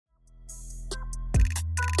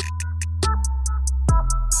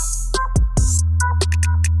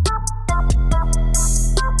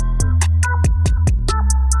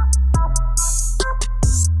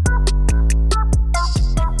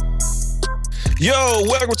Yo,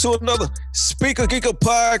 welcome to another Speaker Geeker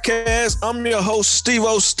podcast. I'm your host,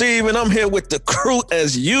 Steve-O Steve, and I'm here with the crew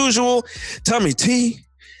as usual. Tommy T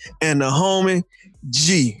and the homie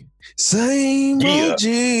G. Same OG.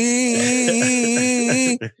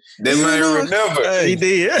 They might remember. Hey, He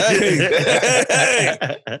did. hey.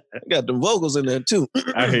 Got the vocals in there too.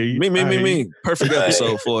 I hear you. Me. Perfect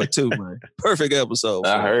episode for it too, man. Perfect episode.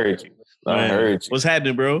 I heard you. I heard you. What's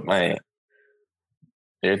happening, bro? Man.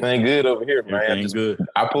 Everything good over here, man. Everything good.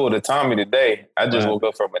 I pulled a Tommy today. I just woke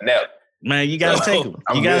up from a nap. Man, you gotta take him.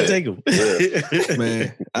 I'm You gotta good. take him.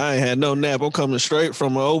 Man, I ain't had no nap. I'm coming straight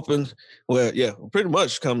from an open. Well, yeah, pretty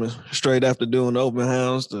much coming straight after doing the open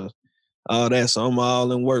house to all that. So I'm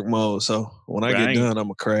all in work mode. So when I get done, I'm going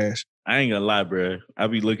to crash. I ain't gonna lie, bro. I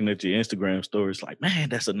be looking at your Instagram stories like, man,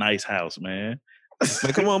 that's a nice house, man.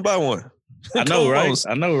 Man, come on, buy one. I know, Come right? on.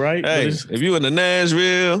 I know, right? Hey, if you in the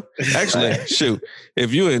Nashville, actually, shoot,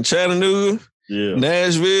 if you in Chattanooga, Yeah.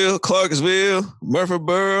 Nashville, Clarksville,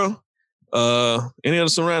 Murfreesboro, any other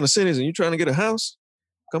surrounding cities, and you trying to get a house,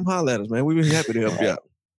 come holler at us, man. We'd be happy to help you out.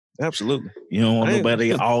 Absolutely. You don't want Hey.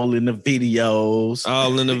 nobody all in the videos.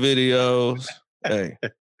 All in the videos. Hey.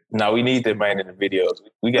 No, we need that man in the videos.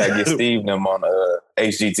 We gotta get Steve them on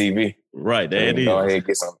HGTV. Right, there it is. Go ahead and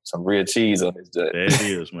get some real cheese on this joint. There it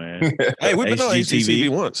is, man. Hey, we've been on HGTV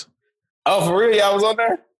once. Oh, for real? Y'all was on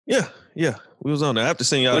there? Yeah. We was on there. I have to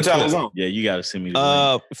send y'all. What y'all was on? Yeah, you gotta send me the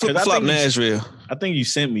link. Flip 'Cause I Flop think you- Nashville. I think you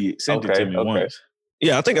sent it to Okay, me okay. once.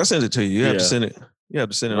 Yeah, I think I sent it to you. You have to Yeah. send it. You have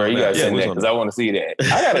to send it. Bro, on you there. gotta send we was that on because I want to see that.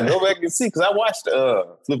 I gotta go back and see because I watched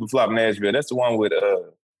Flip and Flop Nashville. That's the one with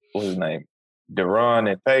what's his name?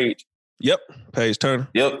 Deron and Paige. Yep. Paige Turner.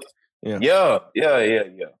 Yep. Yeah. Yeah.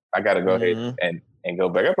 I gotta go ahead and go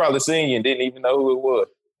back. I probably seen you and didn't even know who it was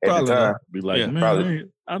at Probably the time. Be like, Yeah, man, probably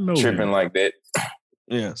I know Tripping him. like that.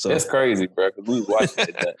 Yeah. So That's crazy, bro. Because we was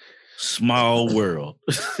watching it. Small world.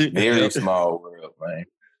 Very small world, man.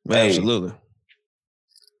 Hey. absolutely.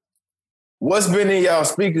 What's been in y'all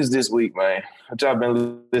speakers this week, man? What y'all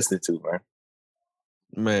been listening to, man?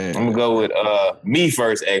 Man. I'm gonna go with me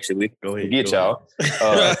first, actually. Go ahead. Forget go y'all.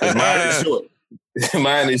 'Cause mine is short.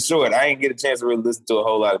 Mine is short. I ain't get a chance to really listen to a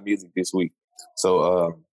whole lot of music this week.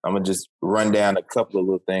 So I'm gonna just run down a couple of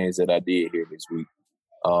little things that I did here this week.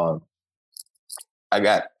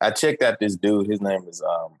 I checked out this dude. His name is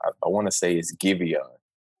I want to say it's Giveon.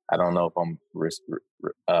 I don't know if I'm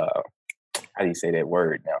how do you say that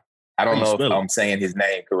word now? I don't How you know if spell it? I'm saying his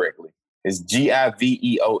name correctly. It's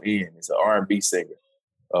Giveon. It's an R&B singer.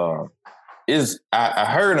 I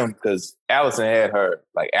heard him because Allison had her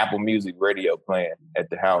like Apple Music radio playing at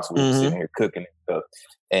the house. We were sitting here cooking and stuff,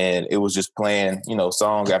 and it was just playing,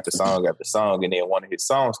 song after song after song. And then one of his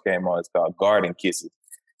songs came on. It's called "Garden Kisses,"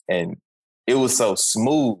 and it was so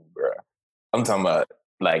smooth, bro. I'm talking about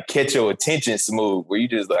like catch your attention smooth, where you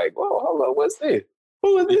just like, whoa, hold on, what's this?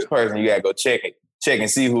 Who is this person? You gotta go check and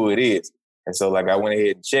see who it is. And so like I went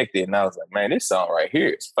ahead and checked it, and I was like, man, this song right here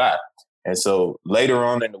is fire. And so later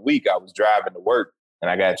on in the week, I was driving to work,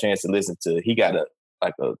 and I got a chance to listen to. He got a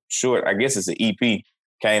short, I guess it's an EP,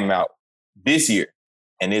 came out this year,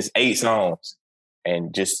 and it's 8 songs,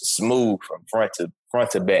 and just smooth from front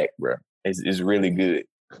to back, bro. It's really good.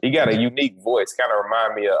 He got a unique voice, kind of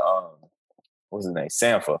remind me of what's his name,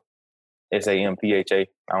 Sampha, Sampha.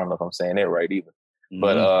 I don't know if I'm saying that right either,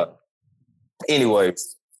 but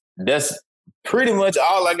anyways, that's pretty much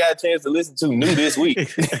all I got a chance to listen to new this week.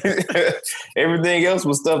 Everything else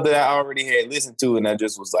was stuff that I already had listened to, and I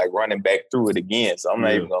just was like running back through it again. So I'm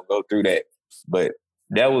not even gonna go through that. But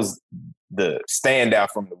that was the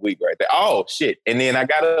standout from the week right there. Oh shit! And then I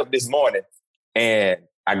got up this morning and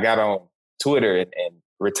I got on Twitter and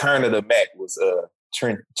Return of the Mac was a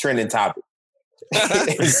trending topic.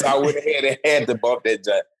 So I went ahead and had to bump that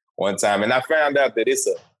junk one time, and I found out that it's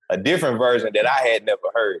a different version that I had never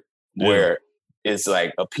heard. Where it's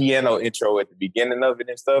like a piano intro at the beginning of it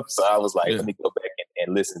and stuff. So I was like, let me go back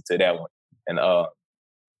and listen to that one. And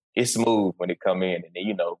it's smooth when it come in, and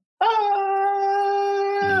then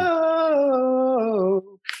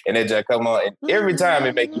and then just come on, and every time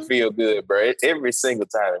it make you feel good, bro. Every single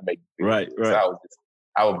time it make you feel Right, good. right. So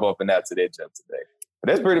I was bumping out to that jump today. But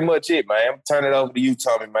that's pretty much it, man. I'm turning it over to you,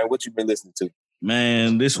 Tommy, man. What you been listening to?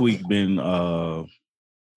 Man, this week been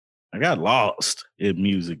I got lost in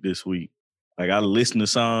music this week. Like I listened to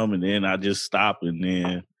some and then I just stop and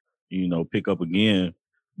then, pick up again.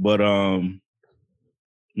 But I'm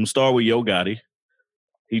gonna start with Yo Gotti.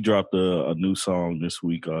 He dropped a new song this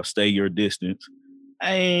week, Stay Your Distance.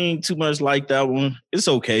 I ain't too much like that one. It's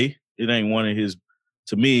okay. It ain't one of his,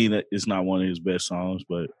 to me, that it's not one of his best songs,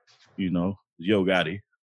 but Yo Gotti.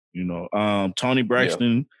 Tony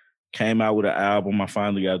Braxton came out with an album. I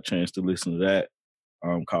finally got a chance to listen to that.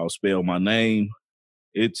 Called "Spell My Name."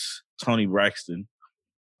 It's Toni Braxton.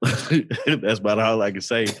 That's about all I can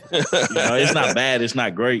say. It's not bad. It's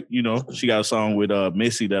not great. She got a song with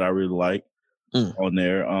Missy that I really like on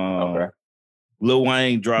there. Okay. Lil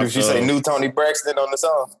Wayne dropped. Did she say new Toni Braxton on the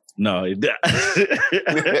song? No, it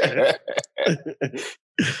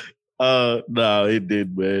no, it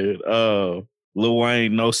did, man. Lil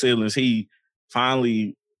Wayne, No Ceilings. He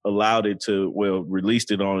finally allowed it to, released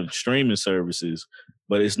it on streaming services,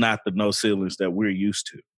 but it's not the No Ceilings that we're used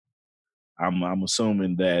to. I'm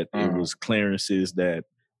assuming that it was clearances that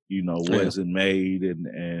wasn't made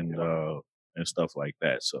and stuff like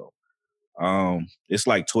that. So it's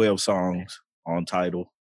like 12 songs on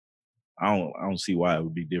Tidal. I don't see why it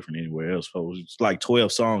would be different anywhere else. So it's like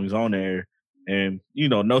 12 songs on there, and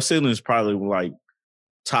No Ceilings probably like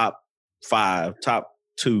top 5, top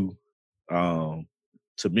 2 to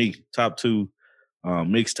me, top 2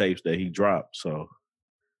 mixtapes that he dropped. So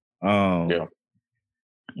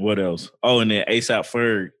what else? Oh, and then A$AP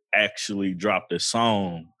Ferg actually dropped a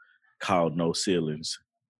song called No Ceilings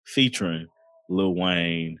featuring Lil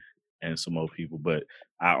Wayne and some more people, but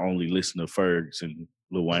I only listened to Ferg's and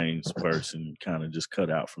Lil Wayne's verse and kind of just cut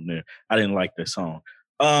out from there. I didn't like that song.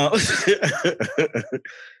 But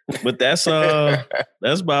that's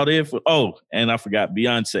about it for. Oh, and I forgot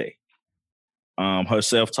Beyonce. Her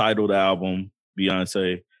self-titled album,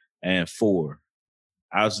 Beyonce, and 4.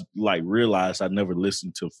 I was like realized I never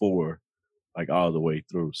listened to 4 like all the way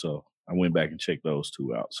through. So I went back and checked those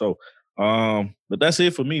 2 out. So but that's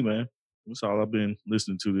it for me, man. That's all I've been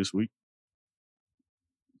listening to this week.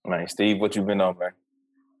 Man, Steve, what you been on, man?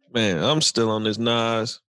 Man, I'm still on this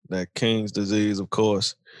Nas, that King's disease, of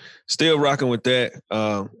course. Still rocking with that.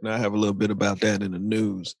 Now I have a little bit about that in the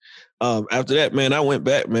news. After that, man, I went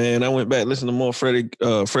back, listened to more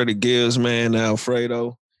Freddie Gibbs, man,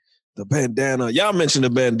 Alfredo. The bandana. Y'all mentioned the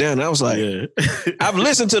bandana. I was like, I've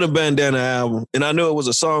listened to the bandana album, and I knew it was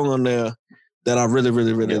a song on there that I really,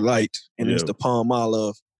 really, really liked. And it's the Palm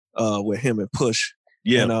Olive with him and Push.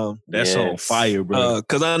 Yeah, and, that's on fire, bro.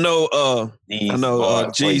 Because I know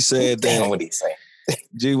G said that what he say.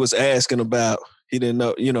 G was asking about, he didn't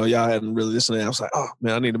know, y'all hadn't really listened. I was like, oh,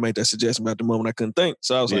 man, I need to make that suggestion about the moment I couldn't think.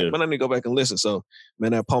 So I was like, man, I need to go back and listen. So,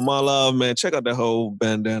 man, that Palm Olive, man, check out that whole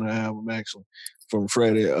bandana album, actually, from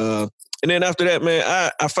Freddie. And then after that, man,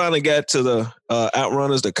 I finally got to the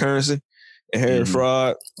Outrunners, the Currency, and Harry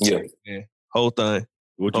Fraud. Yeah. Whole thing.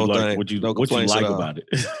 What you like about it?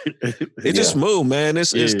 It's just smooth, man.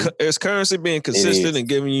 It's Currency being consistent and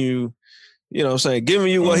giving you, what I'm saying,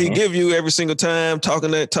 giving you what he give you every single time,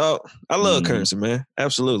 talking that talk. I love Currency, man.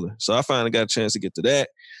 Absolutely. So I finally got a chance to get to that.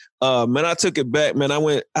 Man, I took it back, man.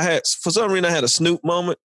 For some reason I had a Snoop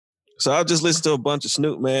moment. So I just listened to a bunch of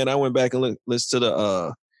Snoop, man. I went back and listened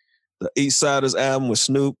to the East Siders album with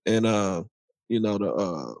Snoop and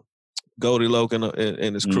the Goldie Logan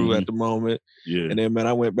and his crew at the moment. Yeah. And then, man,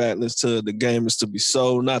 I went back and listened to The Game Is To Be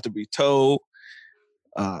Sold, Not To Be Told.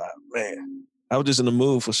 Man, I was just in the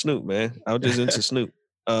mood for Snoop, man. I was just into Snoop.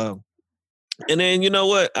 And then, you know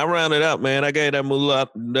what? I rounded out, man. I gave that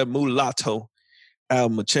Mulatto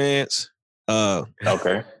album a chance.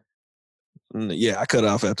 Okay. Yeah, I cut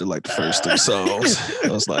off after like the first 3 songs. I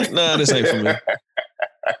was like, nah, this ain't for me.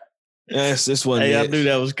 Yes, this one. Hey, I knew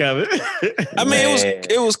that was coming. I mean,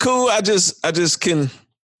 it was cool. I just can.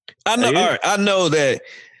 I know. All right, I know that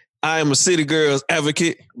I am a City Girls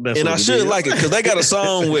advocate, and I should like it because they got a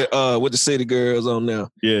song with the City Girls on there.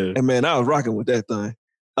 Yeah, and man, I was rocking with that thing.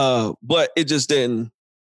 But it just didn't.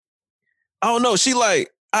 I don't know. She like.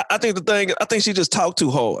 I think she just talked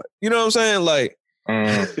too hard. You know what I'm saying? Like.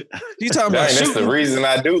 You talking about shooting? That's the reason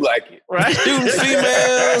I do like it, right? Shooting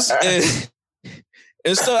females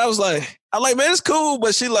and stuff. I was like, man, it's cool,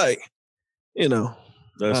 but she like,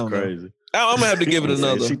 that's crazy. I'm gonna have to give it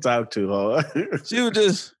another. She talked too hard. She was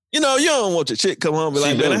just, you don't want your chick come home and be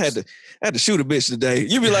like, man, I had to shoot a bitch today.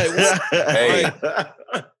 You be like, what? Hey.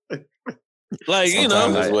 Like,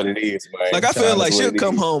 sometimes that's what it is, man. Like I feel like she'll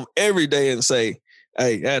come home every day and say,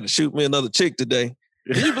 hey, I had to shoot me another chick today.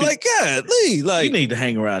 And you be like, God, Lee, like you need to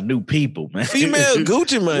hang around new people, man. Female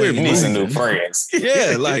Gucci, man. You need some new friends.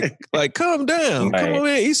 Yeah, like calm down. Man. Come over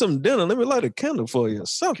here, eat some dinner. Let me light a candle for you or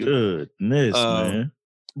something. Goodness, man.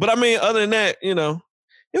 But I mean, other than that, it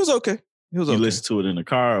was okay. It was okay. You listen to it in the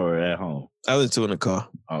car or at home? I listened to it in the car.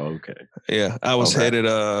 Oh, okay. Yeah, I was headed.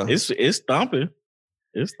 It's thumping.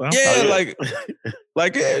 It's thumping. Yeah,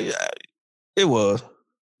 it was.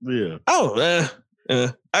 Yeah. Oh, man.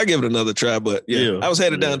 I give it another try, but I was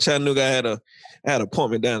headed down Chattanooga. I had an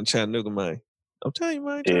appointment down in Chattanooga, man. I'm telling you,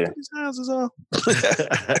 man. Yeah. These houses off.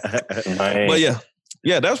 Man. But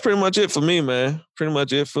yeah, that's pretty much it for me, man. Pretty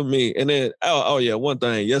much it for me. And then, oh yeah, one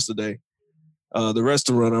thing yesterday, the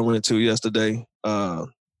restaurant I went to yesterday, shout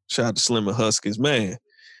out to Slim and Huskies, man.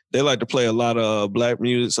 They like to play a lot of black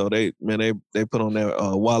music, so they put on that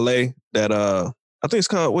Wale, that I think it's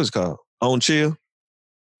called, what's it called? On Chill.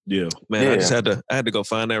 Yeah, man. Yeah. I had to go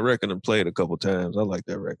find that record and play it a couple times. I like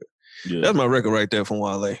that record. Yeah. That's my record right there from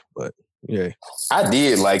Wale. But yeah, I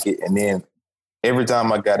did like it, and then every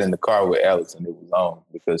time I got in the car with Allison, it was on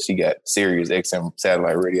because she got Sirius XM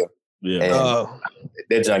satellite radio. Yeah, and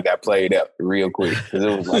that junk got played up real quick because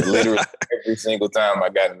it was like literally every single time I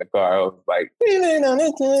got in the car, I was like, oh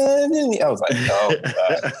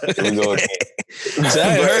God, here we go again. So I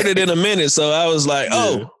hadn't heard it in a minute, so I was like,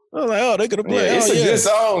 they could have played. Yeah, it's a good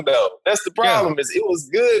song though. That's the problem. Is it was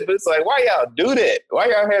good, but it's like, why y'all do that? Why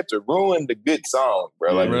y'all have to ruin the good song,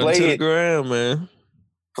 bro? Like play it, the ground, man.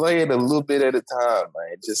 Play it a little bit at a time,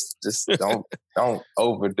 man. Just don't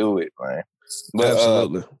overdo it, man. But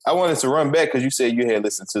absolutely. I wanted to run back because you said you had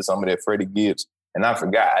listened to some of that Freddie Gibbs, and I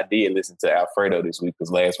forgot I did listen to Alfredo this week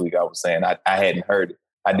because last week I was saying I hadn't heard it.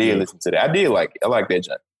 I did listen to that. I did like it. I like that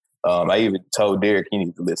junk. I even told Derek he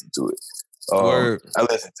needs to listen to it. I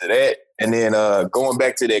listened to that, and then going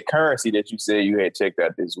back to that Currency that you said you had checked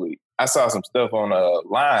out this week, I saw some stuff on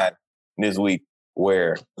line this week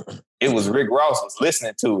where it was Rick Ross was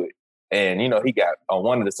listening to it, and he got on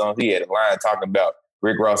one of the songs he had a line talking about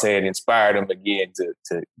Rick Ross had inspired him again to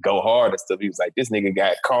go hard and stuff. He was like, this nigga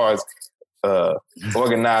got cars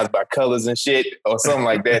organized by colors and shit or something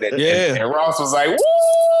like that. And Ross was like,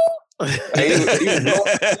 woo! He was like,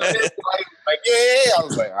 yeah. I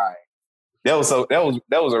was like, all right. That was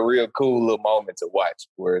a real cool little moment to watch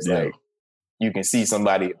where it's like you can see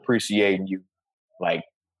somebody appreciating you like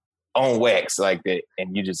on wax like that,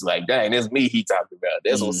 and you just like, dang, that's me he talked about.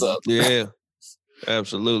 That's what's up. Yeah.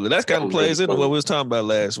 Absolutely. That kind of plays into what we was talking about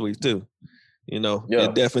last week too.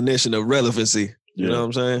 The definition of relevancy. You know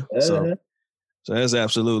what I'm saying? So that's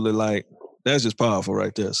absolutely that's just powerful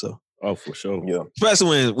right there. So for sure. Yeah.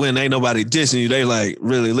 Especially when ain't nobody dissing you, they like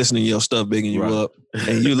really listening to your stuff, bigging you up,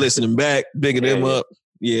 and you listening back, bigging them up.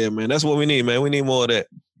 Yeah, man. That's what we need, man. We need more of that.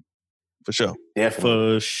 For sure.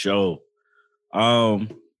 Definitely. For sure.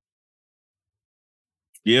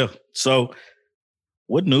 Yeah. So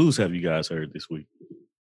what news have you guys heard this week?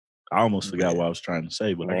 I almost forgot what I was trying to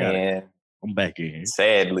say, but I got it. I'm back in here.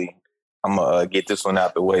 Sadly, I'm going to get this one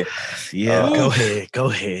out the way. Yeah, go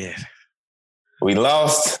ahead. We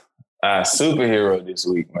lost our superhero this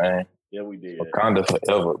week, man. Yeah, we did. Wakanda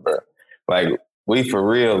forever, bro. Like, we for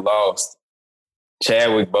real lost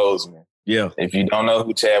Chadwick Boseman. Yeah. If you don't know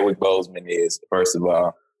who Chadwick Boseman is, first of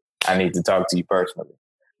all, I need to talk to you personally.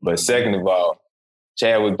 But second of all,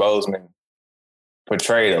 Chadwick Boseman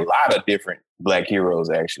portrayed a lot of different Black heroes,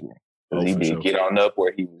 actually. He did Get On Up,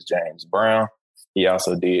 where he was James Brown. He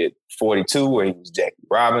also did 42, where he was Jackie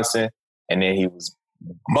Robinson. And then he was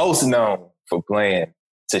most known for playing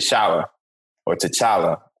T'Challa,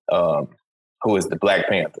 who is the Black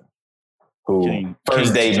Panther, who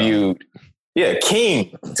first debuted. Yeah,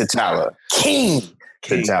 King T'Challa. King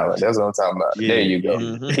T'Challa. That's what I'm talking about. Yeah, there you go.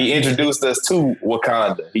 Mm-hmm. He introduced us to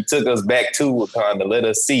Wakanda. He took us back to Wakanda. Let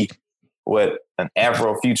us see what an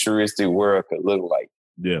Afro-futuristic world could look like.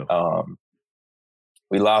 Yeah.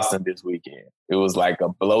 We lost him this weekend. It was like a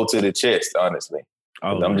blow to the chest, honestly.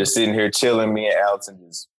 I'm just sitting here chilling, me and Allison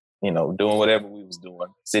just, doing whatever we was doing,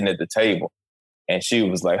 sitting at the table. And she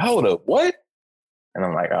was like, hold up, what? And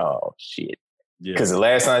I'm like, oh, shit. Because the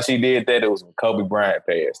last time she did that, it was when Kobe Bryant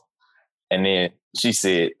passed. And then she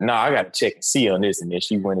said, no, I got to check and see on this. And then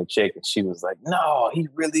she went and checked, and she was like, no, he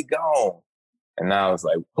really gone. And I was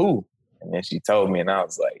like, who? And then she told me, and I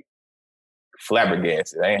was like,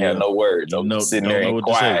 flabbergasted. I ain't have no words. I was just sitting there and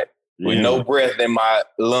quiet with no breath in my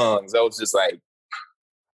lungs. I was just like,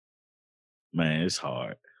 man, it's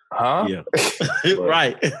hard. Huh? Yeah.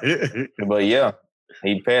 Right. But yeah,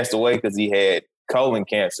 he passed away because he had colon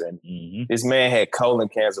cancer. And this man had colon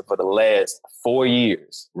cancer for the last 4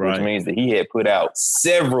 years, which means that he had put out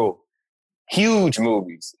several huge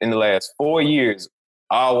movies in the last 4 years,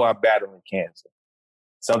 all while battling cancer.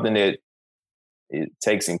 Something that it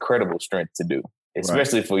takes incredible strength to do,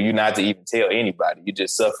 especially for you not to even tell anybody. You're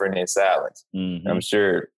just suffering in silence. Mm-hmm. I'm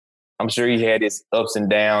sure he had his ups and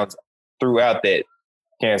downs throughout that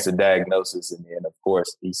cancer diagnosis. And then, of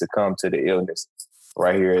course, he succumbed to the illness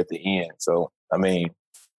right here at the end. So, I mean,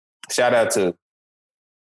 shout out to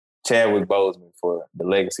Chadwick Boseman for the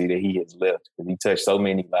legacy that he has left, because he touched so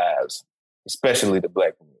many lives, especially the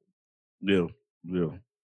Black community. Yeah.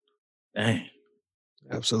 Dang.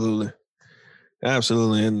 Absolutely.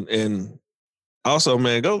 Absolutely. And also,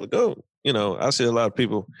 man, go. You know, I see a lot of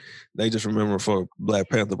people, they just remember for Black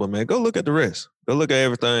Panther, but man, go look at the rest. Go look at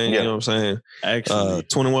everything. You know what I'm saying? Actually,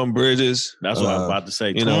 21 Bridges. That's what I was about to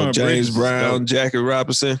say. You know, James Brown, Jackie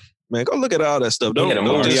Robinson. Man, go look at all that stuff. Don't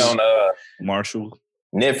movie on Marshall.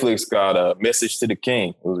 Netflix called Message to the King.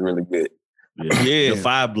 It was really good. Yeah. The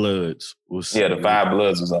Five Bloods was. The Five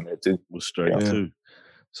Bloods was on there too. Was straight too.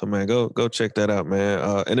 So man, go check that out,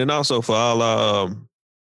 man. And then also for all our,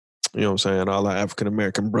 you know what I'm saying, all our African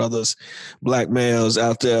American brothers, Black males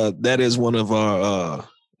out there, that is one of our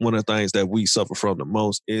one of the things that we suffer from the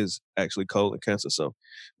most is actually colon cancer. So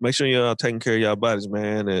make sure you're taking care of your bodies,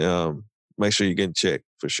 man, and make sure you're getting checked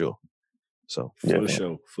for sure. So for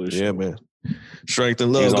sure. Yeah, man. Strength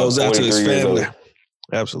and love goes out to his family.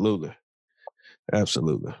 Absolutely.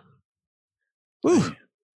 Woo.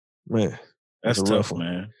 Man. That's tough,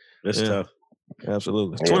 man. That's tough.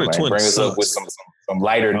 Absolutely. Yeah, 2020 bring us up with some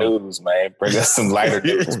lighter news, man. Bring us some lighter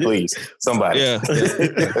news, please. Somebody. Yeah.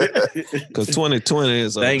 Because 2020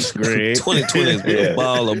 is Thanks, Greg. 2020 is a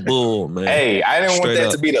ball of bull, man. Hey, I didn't want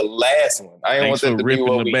that to be the last one. I didn't want that to be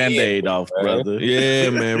what the Band-Aid off, brother.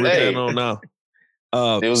 Yeah, man. Rip that on now.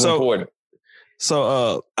 It was important.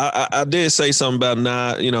 So I did say something about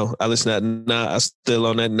Nas. You know, I listened to that Nas. I still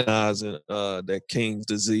on that Nas and that King's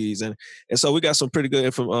disease, and so we got some pretty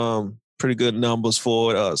good numbers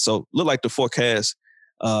for it. So look like the forecast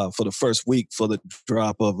for the first week for the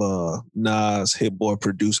drop of Nas Hit Boy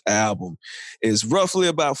produced album is roughly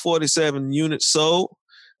about 47 units sold.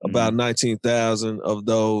 About 19,000 of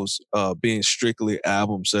those being strictly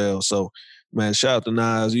album sales. So man, shout out to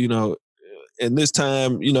Nas. You know. And this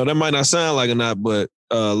time, you know, that might not sound like a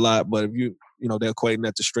lot, but if you know, they're equating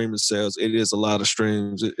that to streaming sales, it is a lot of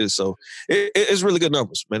streams. It's really good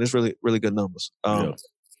numbers, man. It's really, really good numbers.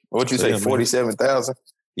 What'd you say, 47,000?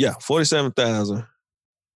 Yeah, 47,000.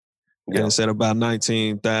 Yeah. And it said about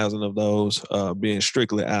 19,000 of those being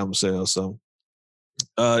strictly album sales. So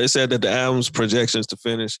it said that the album's projections to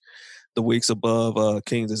finish the weeks above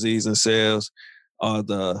King's Disease in sales are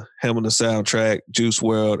the Hamilton soundtrack, Juice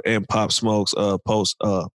WRLD, and Pop Smoke's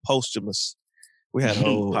posthumous. We had a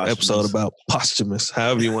whole episode about posthumous,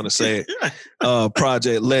 however you want to say it.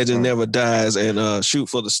 Project Legend Never Dies and Shoot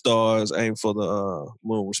for the Stars, Aim for the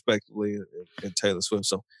Moon, respectively, and Taylor Swift.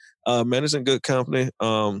 So, man, it's in good company. You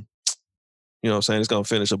know what I'm saying? It's going to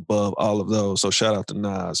finish above all of those. So shout out to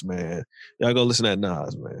Nas, man. Y'all go listen to that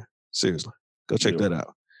Nas, man. Seriously. Go check that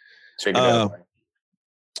out. Check it out, man.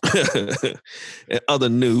 And other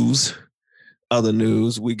news,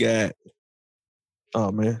 we got,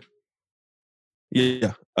 oh man.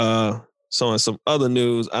 Yeah. So in some other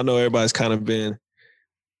news, I know everybody's kind of been,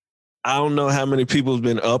 I don't know how many people have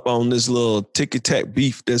been up on this little ticky-tack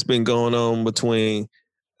beef that's been going on between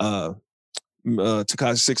Tekashi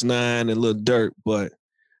 6ix9ine and Lil Durk, but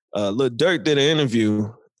Lil Durk did an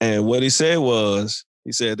interview, and what he said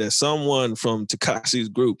that someone from Tekashi's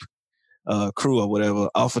group, crew or whatever,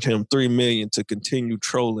 offered him $3 million to continue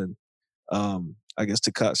trolling, I guess,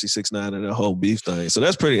 Tekashi 6ix9ine and the whole beef thing. So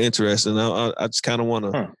that's pretty interesting. I just kind of want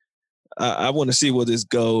to, I want to see where this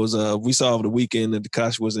goes. We saw over the weekend that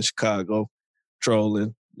Tekashi was in Chicago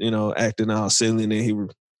trolling, you know, acting all silly, and then he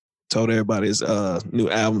told everybody his new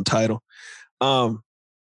album title.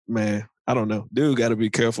 Man, I don't know. Dude, got to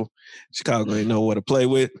be careful. Chicago ain't know what to play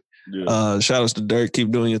with. Yeah. Shout outs to Durk.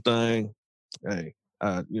 Keep doing your thing. Hey,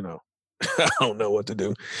 you know, I don't know what to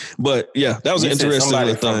do. But yeah, that was an interesting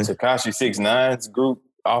little thing. Tekashi 6ix9ine's group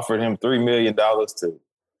offered him $3 million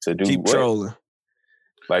to do keep what? Trolling.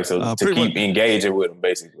 Like, so to keep engaging with him,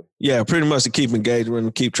 basically. Yeah, pretty much to keep engaging with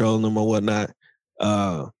him, keep trolling them or whatnot.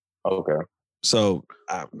 Okay. So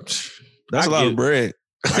that's a lot of bread.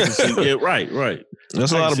 I can see it. Right.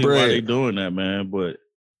 That's a lot of bread. Why they doing that, man? But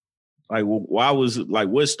like, why was it? Like,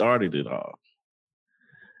 what started it all?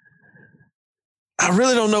 I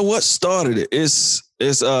really don't know what started it. It's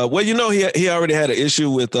well, you know, he already had an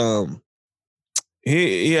issue with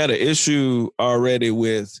he had an issue already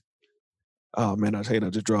with, oh man, I hate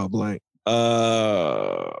to just draw a blank.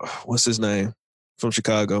 What's his name from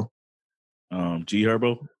Chicago? G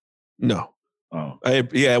Herbo? No. Oh,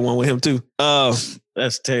 he had one with him too.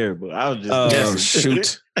 That's terrible. I was just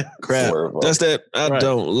shoot. Crap. That's that I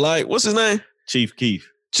don't like. What's his name? Chief Keef.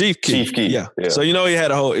 Chief Keef. Yeah. So you know he had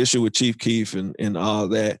a whole issue with Chief Keef and all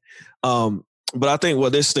that. But I think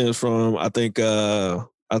what this stems from, I think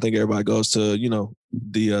everybody goes to, you know,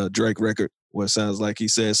 the Drake record where it sounds like he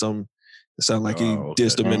said something. It sounds like he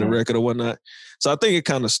dissed him in the record or whatnot. So I think it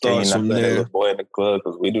kind of starts from there. Boy in the club,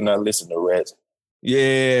 because we do not listen to rats.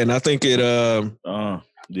 Yeah, and I think it I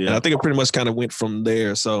think it pretty much kind of went from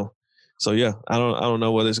there. So So yeah, I don't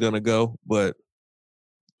know where it's gonna go, but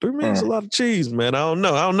 $3 million is a lot of cheese, man. I don't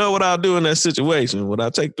know what I'll do in that situation. Would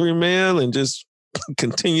I take $3 million and just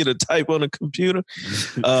continue to type on a computer?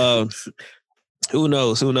 Who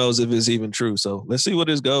knows? Who knows if it's even true? So let's see where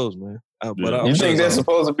this goes, man. But you think that's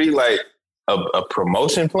supposed to be like a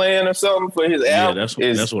promotion plan or something for his album?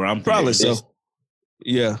 That's what I'm probably thinking. so.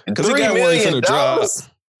 Yeah, because he $3 got one million finna drop.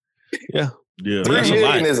 Yeah, Yeah, $3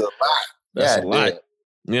 million is a lot. That's a lot.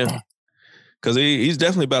 Yeah, because he's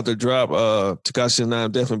definitely about to drop. Tekashi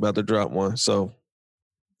 9 definitely about to drop one. So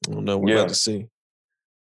I don't know. We're about to see.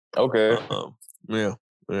 Okay. Yeah.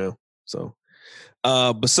 So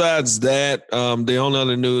besides that, the only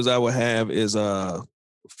other news I would have is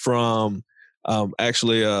from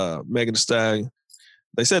actually Megan Thee Stallion.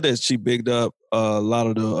 They said that she bigged up a lot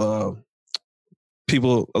of the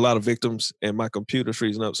people, a lot of victims, and my computer's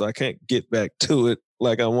freezing up, so I can't get back to it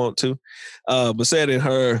like I want to. But said in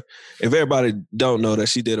her, if everybody don't know that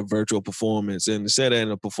she did a virtual performance, and said that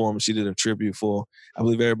in a performance she did a tribute for, I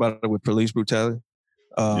believe, everybody with police brutality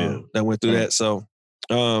that went through that. So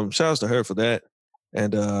shout outs to her for that.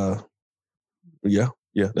 And yeah,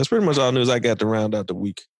 that's pretty much all news I got to round out the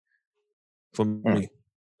week for me.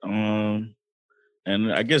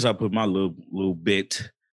 And I guess I put my little bit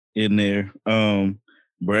in there.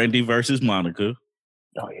 Brandy versus Monica.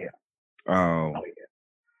 Oh yeah.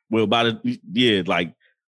 Well, like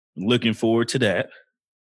looking forward to that.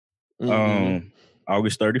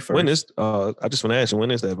 August 31st. When is I just want to ask you,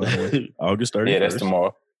 when is that, by the way? August 31st. Yeah, that's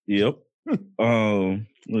tomorrow. Yep. Or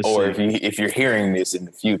if you're hearing this in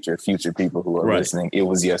the future people who are listening, it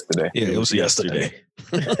was yesterday. Yeah, it was yesterday.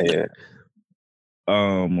 Yeah.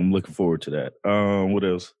 I'm looking forward to that. What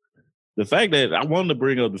else? The fact that I wanted to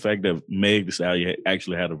bring up the fact that Meg Thee Stallion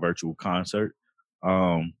actually had a virtual concert,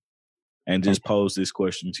 and just pose this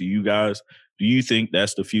question to you guys: do you think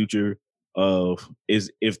that's the future of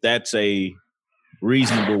if that's a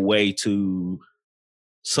reasonable way to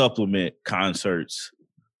supplement concerts?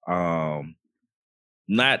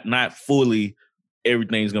 Not fully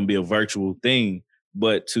everything's gonna be a virtual thing,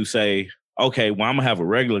 but to say, okay, well, I'm gonna have a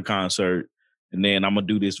regular concert and then I'm gonna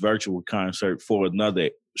do this virtual concert for another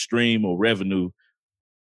stream of revenue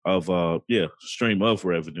for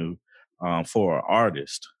an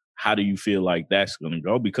artist. How do you feel like that's gonna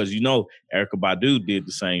go? Because Erykah Badu did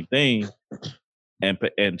the same thing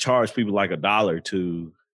and charged people like $1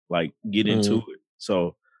 to like get into it.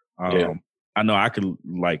 So I know I could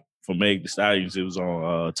like for Meg Thee Stallion, it was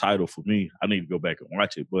on Tidal for me. I need to go back and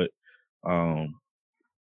watch it. But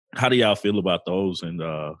how do y'all feel about those? And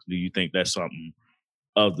do you think that's something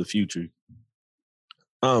of the future?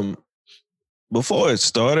 Before it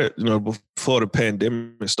started, before the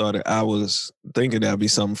pandemic started, I was thinking that'd be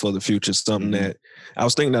something for the future, something that I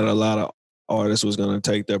was thinking that a lot of artists was going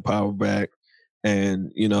to take their power back.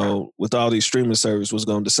 And, with all these streaming services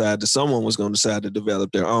someone was going to decide to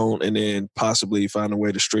develop their own and then possibly find a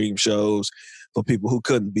way to stream shows for people who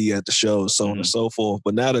couldn't be at the shows, so on and so forth.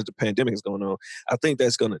 But now that the pandemic is going on, I think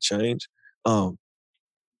that's going to change.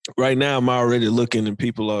 Right now, I'm already looking and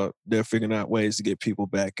they're figuring out ways to get people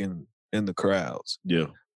back in the crowds. Yeah.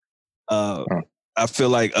 I feel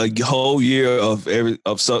like a whole year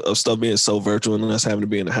of stuff being so virtual and us having to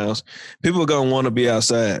be in the house, people are gonna want to be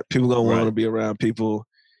outside. People are gonna want to be around people.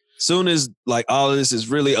 Soon as like all of this is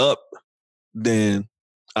really up, then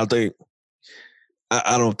I think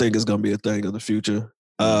I don't think it's gonna be a thing of the future.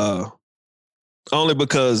 Only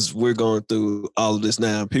because we're going through all of this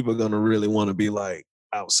now. People are gonna really want to be like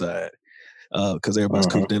outside. Because everybody's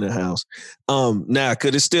cooped in the house. Now,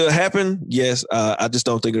 could it still happen? Yes. I just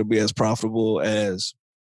don't think it'll be as profitable as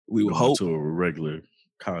we would hope. To a regular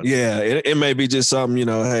concert. Yeah, it may be just something,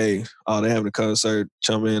 hey, they're having a concert,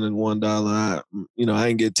 chum in and $1. I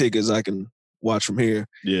ain't get tickets, I can watch from here.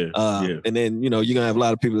 Yeah. And then, you're going to have a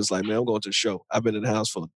lot of people that's like, man, I'm going to the show. I've been in the house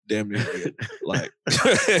for damn near a year. Like,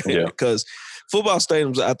 because football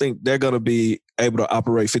stadiums, I think they're going to be able to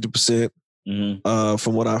operate 50%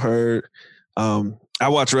 from what I heard. I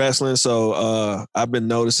watch wrestling, so I've been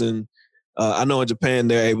noticing. I know in Japan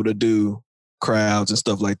they're able to do crowds and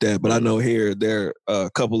stuff like that, but I know here there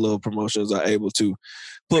a couple of promotions are able to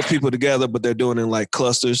put people together, but they're doing it in like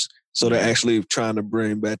clusters, so they're actually trying to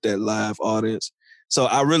bring back that live audience. So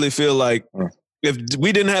I really feel like if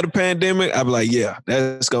we didn't have the pandemic, I'd be like, yeah,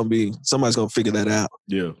 that's gonna be somebody's gonna figure that out.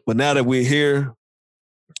 Yeah. But now that we're here.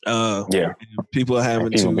 People are having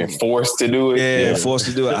people been forced to do it. Yeah, forced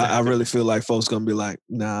to do it. I really feel like folks gonna be like,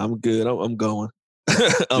 nah, I'm good. I'm going.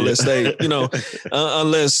 Unless they,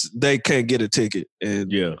 unless they can't get a ticket,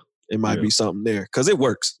 and it might be something there because it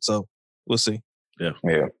works. So we'll see. Yeah.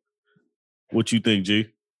 What you think, G?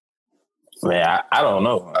 Man, I don't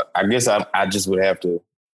know. I guess I just would have to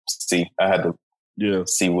see. I had to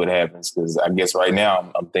see what happens, because I guess right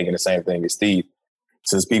now I'm thinking the same thing as Steve.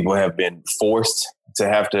 Since people have been forced to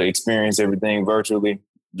have to experience everything virtually,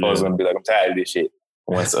 I was gonna be like, I'm tired of this shit.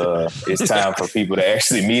 Once it's time for people to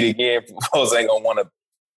actually meet again, folks ain't gonna want to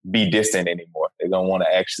be distant anymore. They're gonna want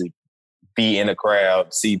to actually be in a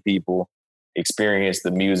crowd, see people, experience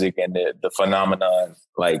the music and the phenomenon,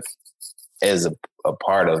 like as a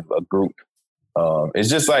part of a group. It's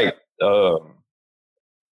just like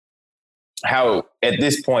how at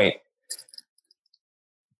this point,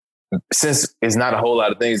 since it's not a whole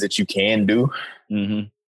lot of things that you can do,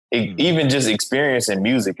 even just experiencing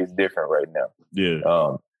music is different right now.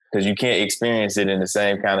 Yeah. Because you can't experience it in the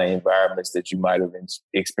same kind of environments that you might have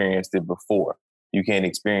experienced it before. You can't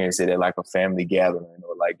experience it at like a family gathering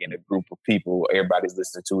or like in a group of people, everybody's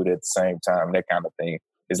listening to it at the same time, that kind of thing.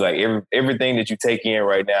 It's like everything that you take in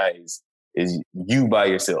right now is you by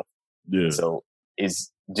yourself. Yeah. So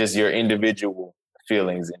it's just your individual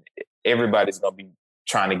feelings, and everybody's going to be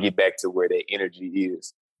trying to get back to where their energy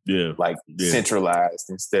is. Yeah. Like centralized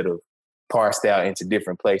instead of parsed out into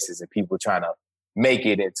different places, and people trying to make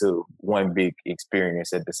it into one big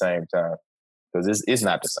experience at the same time. Because it's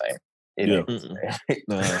not the same. It ain't the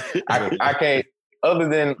same. I can't, other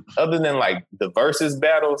than like the versus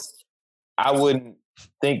battles, I wouldn't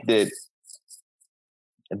think that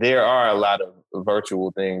there are a lot of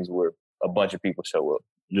virtual things where a bunch of people show up.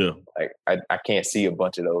 Yeah. Like I can't see a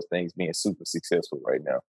bunch of those things being super successful right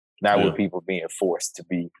now. Not with people being forced to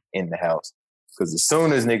be in the house. Because as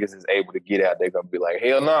soon as niggas is able to get out, they're gonna be like,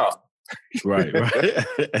 hell no. Right.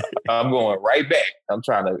 I'm going right back. I'm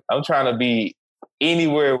trying to be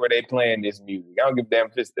anywhere where they playing this music. I don't give a damn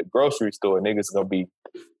if it's the grocery store. Niggas gonna be.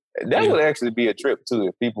 That would actually be a trip too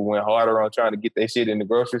if people went harder on trying to get their shit in the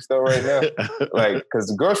grocery store right now. Like, because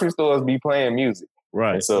the grocery stores be playing music.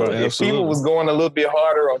 Right. And so if people was going a little bit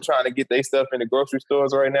harder on trying to get their stuff in the grocery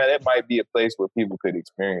stores right now, that might be a place where people could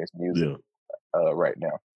experience music right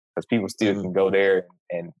now. Because people still can go there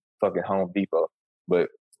and fucking Home Depot. But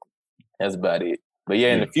that's about it. But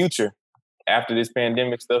in the future, after this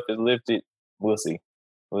pandemic stuff is lifted, we'll see.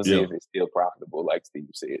 We'll see if it's still profitable, like Steve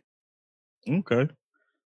said. Okay.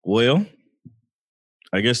 Well,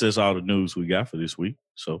 I guess that's all the news we got for this week.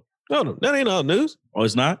 So no, that ain't all news. Oh,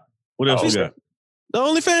 it's not? What else you got? The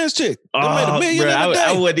OnlyFans chick. They made $1 million in a day.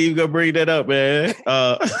 I wasn't even gonna bring that up, man.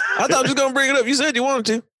 I thought you was gonna bring it up. You said you wanted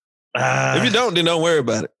to. If you don't, then don't worry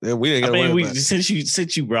about it. Then we ain't gonna worry about it.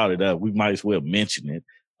 Since you brought it up, we might as well mention it.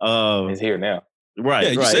 It's here now. Right.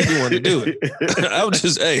 Yeah, you said you wanted to do it. I was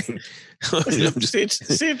just, I'm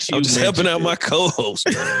just helping out my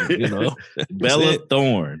co-host, man, you know. Bella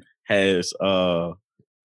Thorne has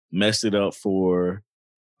messed it up for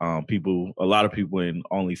people, a lot of people in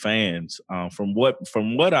OnlyFans. From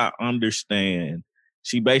what I understand,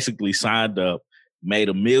 she basically signed up, made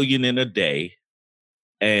 $1 million in a day,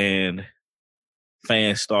 and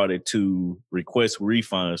fans started to request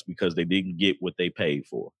refunds because they didn't get what they paid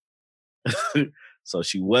for. So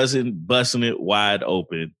she wasn't busting it wide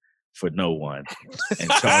open for no one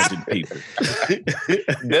and charging people.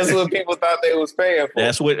 That's what people thought they was paying for.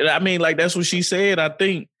 That's what I mean. Like, that's what she said. I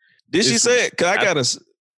think. Did she say it? Cause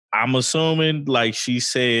I'm assuming, like, she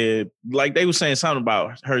said, like, they were saying something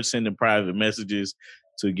about her sending private messages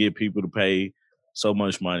to get people to pay so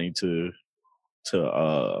much money to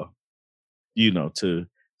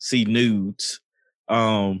see nudes.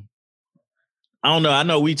 I don't know. I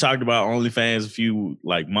know we talked about OnlyFans a few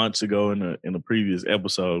months ago in a previous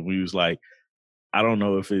episode. We was like, I don't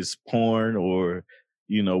know if it's porn or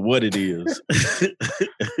what it is.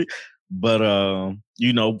 But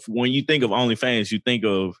when you think of OnlyFans, you think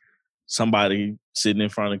of somebody sitting in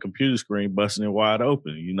front of a computer screen busting it wide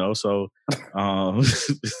open. So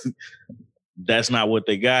that's not what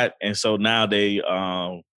they got, and so now they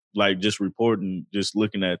just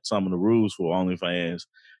looking at some of the rules for OnlyFans.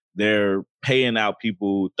 They're paying out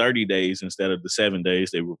people 30 days instead of the 7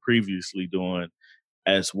 days they were previously doing,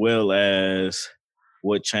 as well as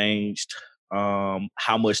what changed, how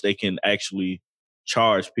much they can actually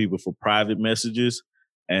charge people for private messages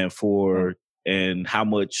and how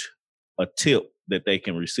much a tip that they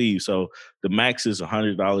can receive. So the max is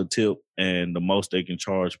 $100 tip, and the most they can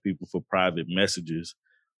charge people for private messages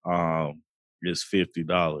is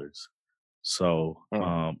 $50. So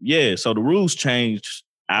so the rules changed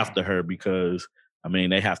after her because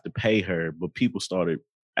they have to pay her, but people started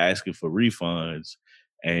asking for refunds,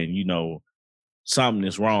 and something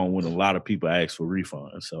is wrong when a lot of people ask for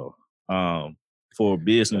refunds. So for a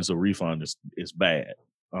business, a refund is bad.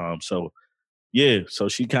 So Yeah, so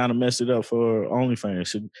she kind of messed it up for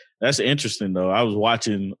OnlyFans. That's interesting though. I was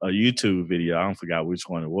watching a YouTube video. I don't forget which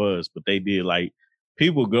one it was, but they did like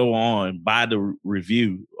people go on, buy the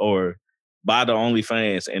review or buy the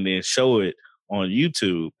OnlyFans and then show it on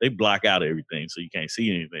YouTube. They block out everything so you can't see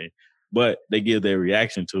anything. But they give their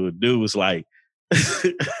reaction to it. Dude was like,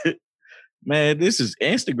 man, this is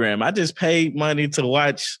Instagram. I just paid money to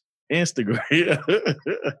watch Instagram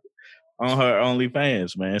on her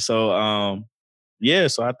OnlyFans, man. So yeah,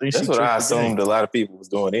 so I think that's what I assumed a lot of people was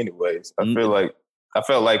doing anyways. I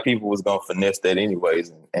felt like people was gonna finesse that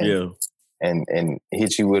anyways and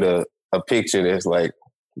hit you with a picture that's like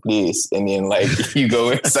this, and then like you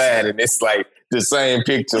go inside and it's like the same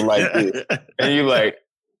picture like this. And you like,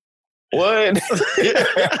 what?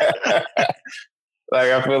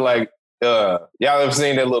 Like I feel like y'all ever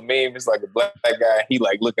seen that little meme? It's like a black guy, he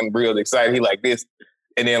like looking real excited, he like this,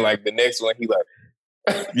 and then like the next one he like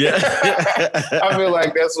yeah. I feel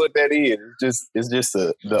like that's what that is. It's just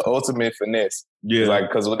the ultimate finesse. Yeah, like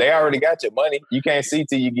because they already got your money. You can't see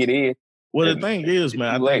till you get in. Well, the thing is,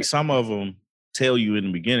 man, I think some of them tell you in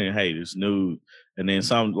the beginning, "Hey, this nude," and then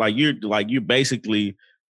some you're basically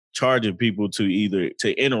charging people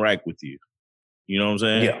to interact with you. You know what I'm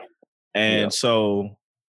saying? Yeah. And so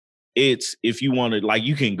it's if you want to, like,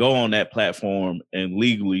 you can go on that platform and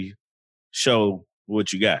legally show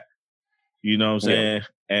what you got. You know what I'm saying?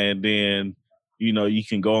 And then, you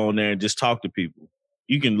can go on there and just talk to people.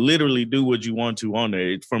 You can literally do what you want to on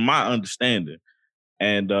there, from my understanding.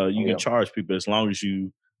 And you can charge people as long as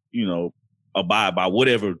you abide by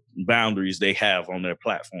whatever boundaries they have on their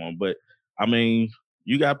platform. But, I mean,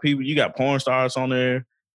 you got porn stars on there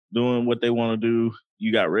doing what they want to do.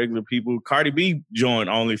 You got regular people. Cardi B joined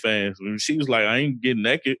OnlyFans. She was like, I ain't getting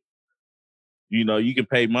naked. You can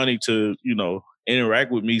pay money to,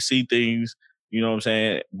 interact with me, see things, you know what I'm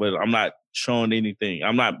saying? But I'm not showing anything.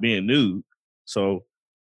 I'm not being nude. So,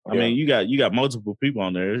 I mean, you got multiple people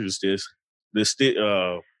on there. It's just the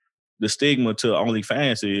stigma to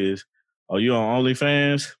OnlyFans is, oh, you on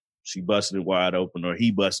OnlyFans? She busting it wide open, or he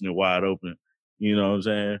busting it wide open. You know what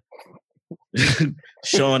I'm saying?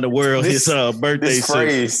 Showing the world his birthday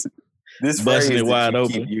suit. This busting phrase it wide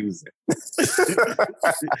open. Keep using.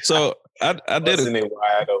 So I did busting it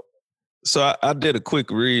wide open. So I did a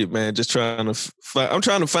quick read, man, just trying to I'm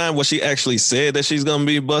trying to find what she actually said that she's going to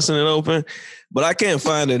be busting it open, but I can't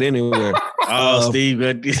find it anywhere. Steve.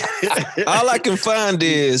 All I can find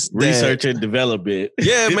is research and develop it.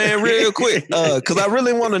 Yeah, man, real quick. Because I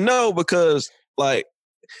really want to know, because, like,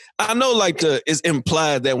 I know, like, it's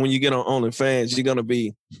implied that when you get on OnlyFans, you're going to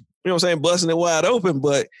be, you know what I'm saying, busting it wide open,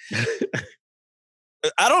 but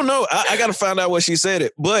I don't know. I got to find out what she said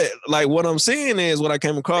it. But, like, what I'm seeing is, what I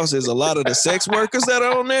came across is a lot of the sex workers that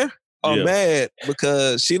are on there are mad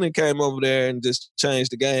because she done came over there and just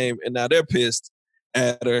changed the game, and now they're pissed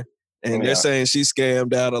at her, and they're saying she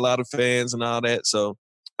scammed out a lot of fans and all that. So,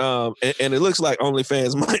 and it looks like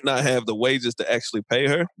OnlyFans might not have the wages to actually pay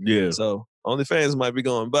her. Yeah. So OnlyFans might be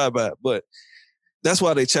going bye-bye. But that's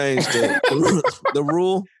why they changed the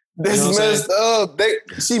rule. That's messed up.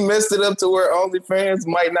 She messed it up to where OnlyFans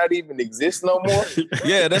might not even exist no more.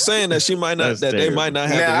 Yeah, they're saying that she might not. They might not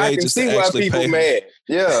have the wages to actually pay. I can see why people mad.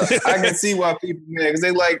 Yeah, I can see why people mad, because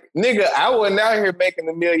they like, nigga, I wasn't out here making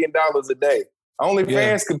 $1 million a day.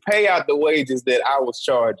 OnlyFans could pay out the wages that I was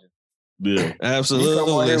charging. Yeah, absolutely. You come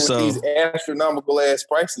on here with these astronomical ass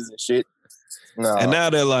prices and shit. No. And now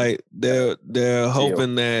they're like they're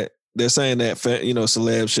hoping that. They're saying that,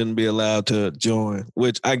 celebs shouldn't be allowed to join,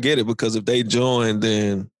 which I get it, because if they join,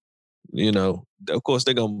 then, of course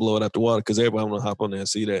they're going to blow it out the water, because everybody want to hop on there and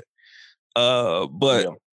see that. But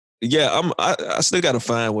I still got to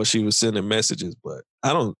find what she was sending messages, but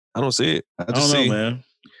I don't see it. I don't know, man.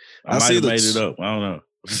 I might have made it up. I don't know.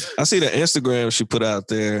 I see the Instagram she put out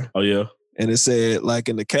there. Oh, yeah. And it said, like,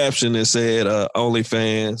 in the caption, it said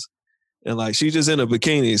OnlyFans. And, like, she's just in a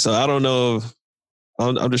bikini. So I don't know if,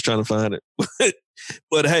 I'm just trying to find it.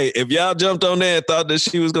 But hey, if y'all jumped on there and thought that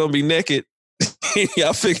she was going to be naked,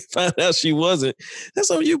 y'all find out she wasn't. That's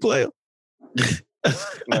on you, player.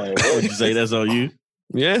 What would you say? That's on you?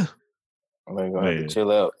 Yeah. I'm going to have to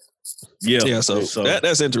chill out. Yeah, so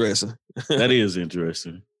that's interesting. That is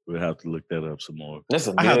interesting. We'll have to look that up some more. That's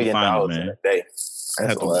 $1 million in a day.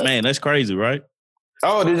 Man, that's crazy, right?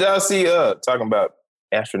 Oh, did y'all see, talking about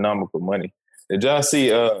astronomical money, did y'all see,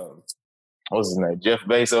 what's his name? Jeff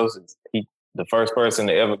Bezos. He the first person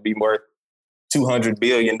to ever be worth $200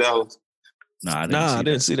 billion. I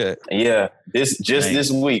didn't see that. Yeah,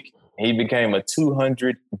 this week he became a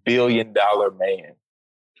 $200 billion man.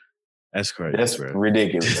 That's crazy. That's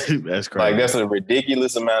ridiculous. That's crazy. Like, that's a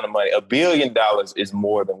ridiculous amount of money. $1 billion is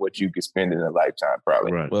more than what you could spend in a lifetime,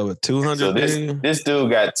 probably. Right. Well, with 200 So this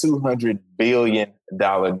dude got $200 billion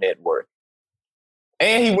net worth.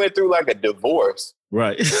 And he went through like a divorce.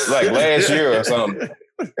 Right. Like last year or something.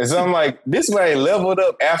 And so I'm like, this man leveled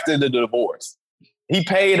up after the divorce. He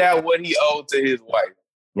paid out what he owed to his wife.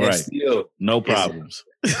 Right. Still, no problems.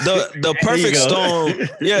 The perfect storm.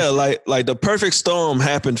 Yeah, like the perfect storm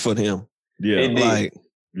happened for him. Yeah.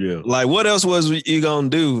 Like what else was you gonna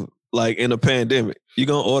do? Like in a pandemic, you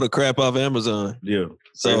gonna order crap off Amazon? Yeah.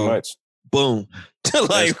 So pretty much. Boom.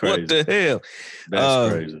 Like what the hell?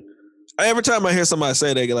 That's crazy. Every time I hear somebody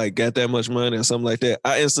say they like got that much money or something like that,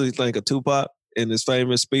 I instantly think of Tupac in his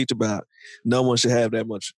famous speech about no one should have that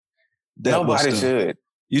much. Nobody should.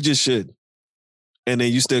 You just should. And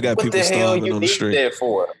then you still got people starving on the street. What the hell you need that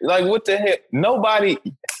for? Like, what the heck? Nobody.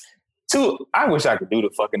 I wish I could do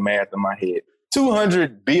the fucking math in my head.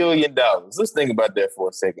 $200 billion. Let's think about that for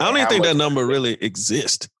a second. I don't even think that number really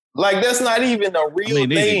exists. Like, that's not even a real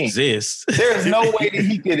thing. It exists. There's no way that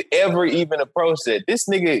he could ever even approach that. This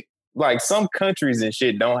nigga, like, some countries and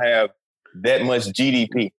shit don't have that much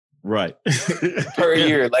GDP. Right. Per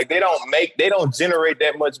year. Like, they don't generate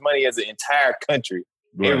that much money as an entire country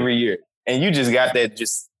every year. And you just got that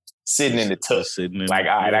just sitting in the tub. Like,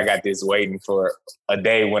 all right, I got this waiting for a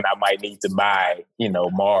day when I might need to buy,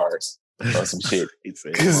 Mars or some shit.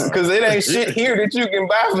 Because it ain't shit here that you can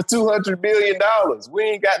buy for $200 billion. We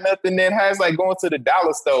ain't got nothing that has like going to the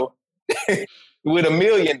dollar store with $1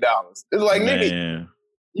 million. It's like, nigga,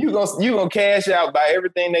 you gonna cash out, buy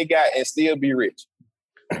everything they got and still be rich.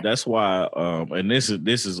 That's why, and this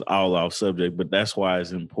is all off subject, but that's why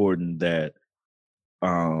it's important that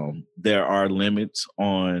there are limits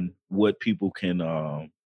on what people can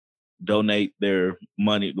donate their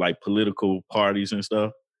money, like political parties and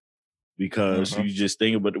stuff, because you just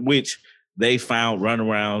think about it, which they found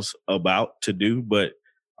runarounds about to do, but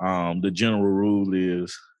the general rule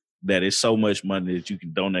is that it's so much money that you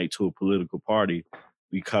can donate to a political party,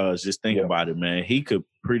 because just think about it, man. He could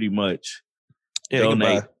pretty much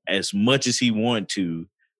donate as much as he want to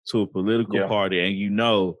a political party, and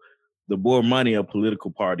the more money a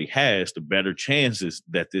political party has, the better chances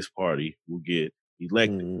that this party will get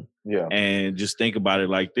elected. Yeah. And just think about it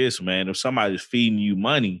like this, man. If somebody's feeding you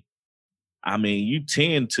money, I mean, you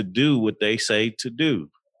tend to do what they say to do.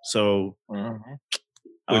 So,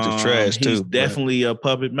 which is trash too. He's definitely a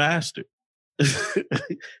puppet master.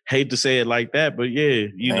 Hate to say it like that, but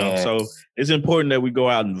so it's important that we go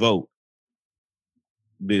out and vote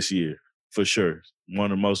this year, for sure.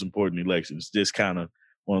 One of the most important elections. Just kind of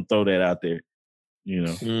want to throw that out there,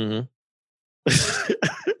 It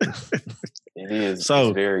is. So,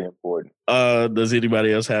 it's very important. Does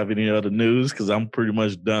anybody else have any other news? Because I'm pretty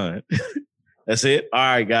much done. That's it? All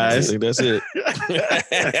right, guys. I think that's it.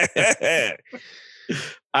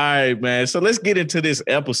 All right, man. So let's get into this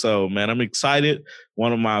episode, man. I'm excited.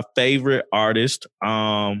 One of my favorite artists,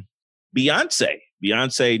 Beyonce.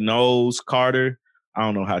 Beyonce Knowles Carter. I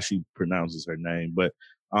don't know how she pronounces her name, but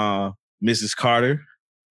Mrs. Carter,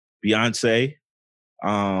 Beyonce.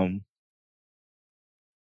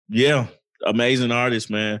 Amazing artist,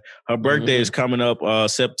 man. Her birthday is coming up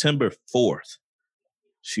September 4th.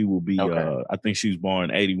 She will be, I think she was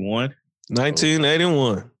born 81.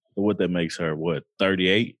 1981. So what that makes her,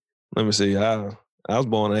 38? Let me see. I was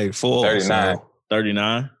born in 84. 39. So.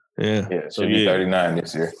 39? Yeah. Yeah, she'll be 39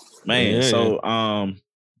 this year. Man, so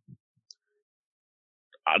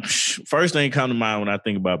first thing come to mind when I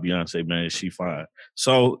think about Beyonce, man, is she fine.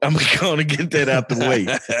 So I'm going to get that out the way.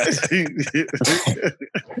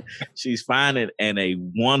 She's fine and a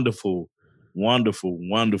wonderful, wonderful,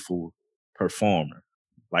 wonderful performer.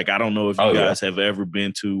 Like, I don't know if you guys have ever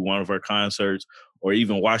been to one of her concerts or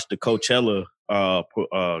even watched the Coachella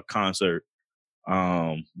concert,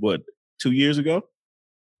 2 years ago?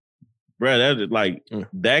 Bruh,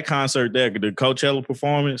 that concert there, the Coachella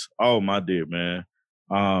performance, oh, my dear, man.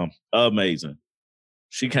 Amazing.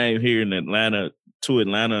 She came here in Atlanta,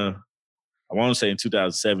 I want to say in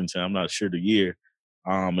 2017. I'm not sure the year.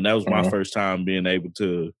 And that was my first time being able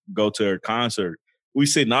to go to her concert. We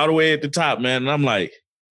sitting all the way at the top, man. And I'm like,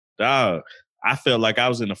 dog, I felt like I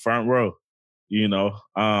was in the front row,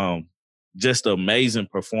 just an amazing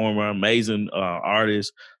performer, amazing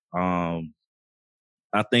artist. I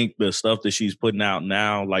think the stuff that she's putting out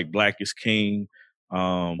now, like Black is King,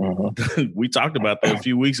 we talked about that a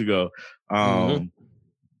few weeks ago.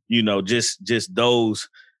 Just those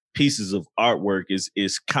pieces of artwork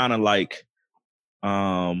is kind of like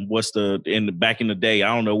back in the day,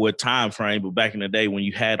 I don't know what time frame, but back in the day when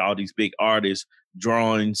you had all these big artists,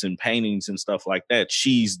 drawings and paintings and stuff like that,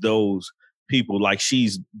 she's those people. Like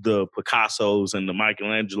she's the Picassos and the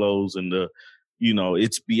Michelangelos and the,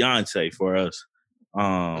 it's Beyonce for us.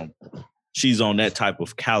 She's on that type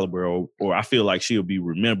of caliber, or I feel like she'll be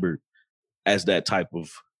remembered as that type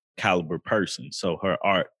of caliber person. So her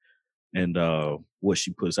art and what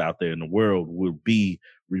she puts out there in the world will be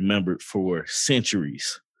remembered for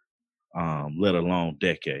centuries, let alone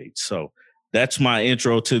decades. So that's my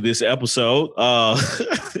intro to this episode.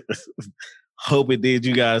 Hope it did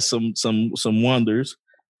you guys some wonders.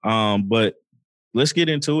 But let's get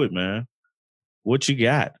into it, man. What you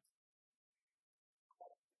got?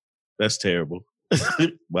 That's terrible.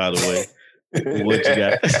 By the way, what you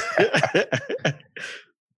got?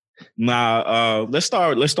 Nah, let's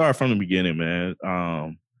start from the beginning, man.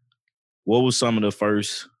 What was some of the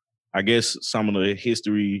first, I guess, some of the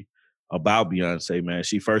history about Beyonce, man?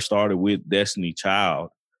 She first started with Destiny Child.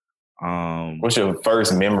 What's your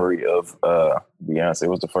first memory of Beyonce?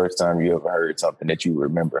 What's the first time you ever heard something that you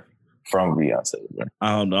remember from Beyonce?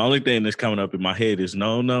 The only thing that's coming up in my head is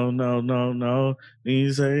no.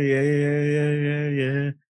 You say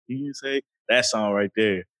yeah. You say that song right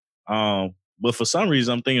there. But for some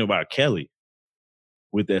reason, I'm thinking about Kelly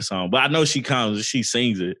with that song. But I know she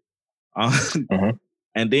sings it.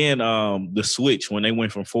 And then the switch when they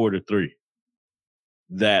went from 4 to 3.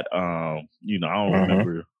 That I don't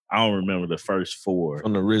remember. I don't remember the first 4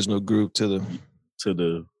 from the original group to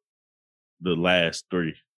the last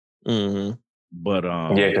 3. Mm-hmm. But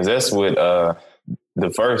yeah, because that's what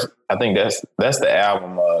the first. I think that's the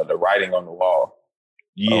album, The Writing on the Wall.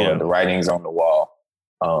 Yeah, The Writings on the Wall.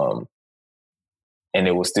 And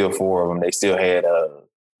it was still 4 of them. They still had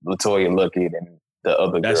LaToya Luckett and the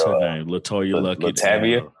other that's girl. That's her name, LaToya Luckett.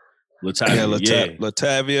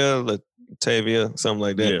 Latavia. Latavia, something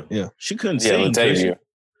like that. Yeah. She couldn't sing. Latavia.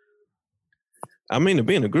 I mean, to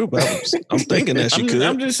be in a group, I'm thinking that she could.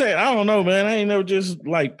 I'm just saying, I don't know, man. I ain't never just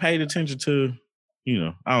like paid attention to,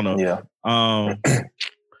 I don't know. Yeah.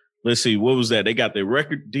 Let's see, what was that? They got their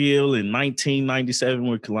record deal in 1997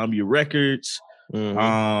 with Columbia Records.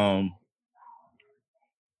 Mm-hmm.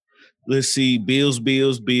 Let's see, Bills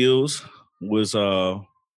was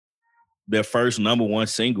their first number 1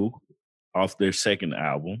 single off their second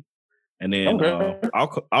album. And then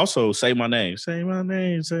also Say My Name. Say my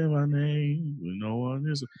name, say my name. When no one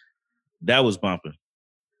is. That was bumping.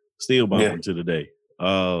 Still bumping to the day.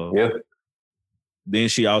 Then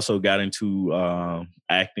she also got into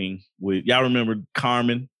acting with, y'all remember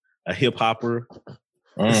Carmen, a hip hopper?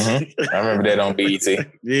 Mm-hmm. I remember that on BET.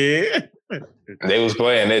 Yeah. They was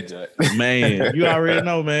playing that joint. Man, you already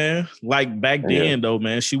know, man. Like back then though,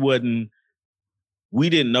 man, we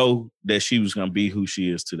didn't know that she was gonna be who she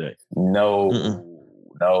is today. No.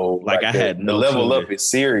 Like I had no the level clue. up is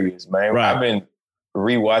serious, man. Right. I've been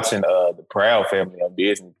rewatching The Proud Family on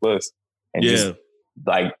Disney Plus, and just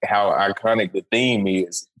like how iconic the theme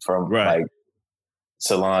is from like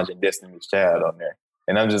Solange and Destiny's Child on there.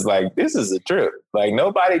 And I'm just like, this is a trip. Like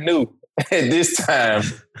nobody knew at this time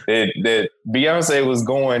that Beyonce was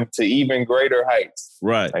going to even greater heights.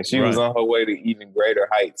 Right. Like she was on her way to even greater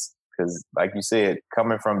heights. Because like you said,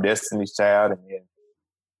 coming from Destiny's Child and then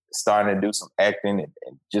starting to do some acting and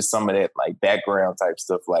just some of that like background type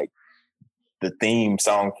stuff, like the theme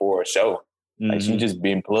song for a show. Mm-hmm. Like she just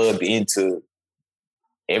been plugged into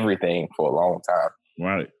everything for a long time.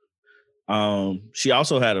 Right. She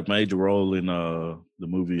also had a major role in the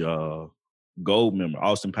movie Goldmember,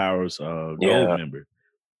 Austin Powers Goldmember.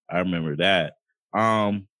 I remember that.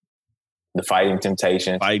 The Fighting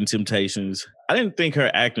Temptations. I didn't think her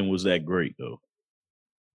acting was that great though.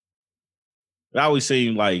 It always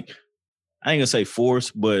seemed like, I ain't gonna say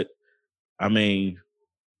forced, but I mean,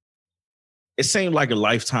 it seemed like a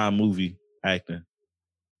Lifetime movie acting.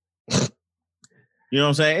 You know what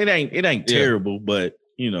I'm saying? It ain't terrible, but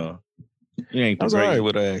it ain't the greatest. All right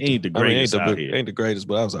with her acting. Ain't the greatest out here. Ain't the greatest,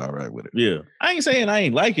 but I was all right with it. Yeah. I ain't saying I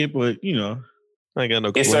ain't like it, but I ain't got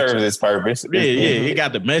no. It serves its purpose. It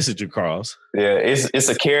got the message across. Yeah, it's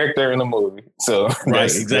a character in the movie, so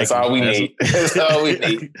that's all we need. That's all we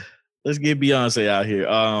need. Let's get Beyonce out here.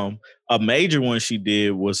 A major one she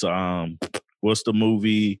did was what's the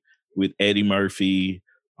movie with Eddie Murphy,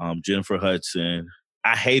 Jennifer Hudson.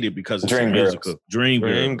 I hate it because it's a musical.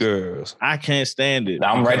 Dreamgirls. I can't stand it.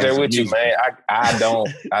 I'm right there with you, man. I don't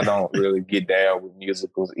really get down with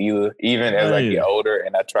musicals either. Even as I get older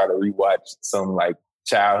and I try to rewatch some like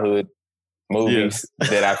childhood movies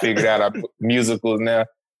that I figured out are musicals now.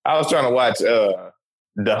 I was trying to watch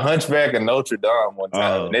The Hunchback of Notre Dame one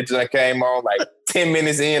time. And it just came on like 10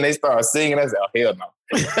 minutes in, they started singing. I said, oh, hell no.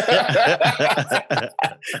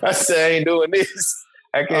 I said, I ain't doing this.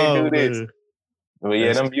 I can't do this. Man. But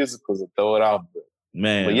yeah, them musicals will throw it off.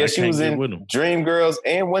 But yeah, she was in Dreamgirls,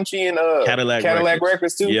 and wasn't she in Cadillac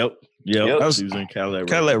Records too? Yep. She was in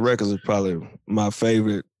Cadillac Records is probably my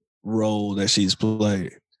favorite role that she's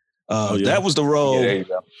played. That was the role. Yeah, there you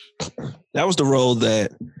go. That was the role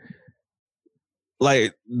that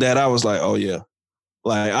I was like, oh yeah.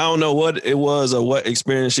 Like, I don't know what it was or what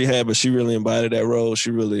experience she had, but she really embodied that role. She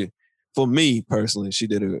really, for me personally, she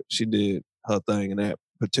did her thing in that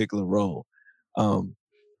particular role.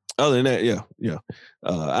 Other than that, yeah.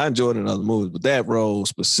 I enjoyed it in other movies, but that role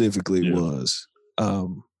specifically was,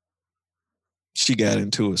 she got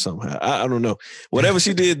into it somehow. I don't know. Whatever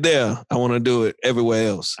she did there, I want to do it everywhere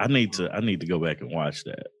else. I need to go back and watch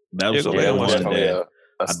that. That was definitely a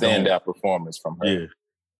standout performance from her.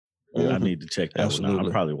 Yeah. I need to check that one out.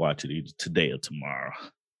 I'll probably watch it either today or tomorrow.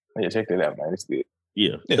 Yeah, check that out, man. It's good.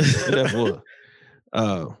 Yeah. That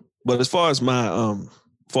was. But as far as my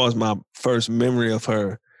first memory of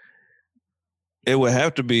her, it would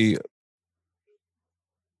have to be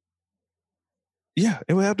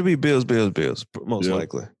Bills, most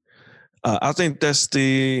likely. I think that's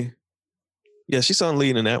she's on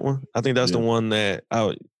lead in that one. I think that's the one that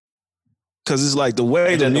because it's like the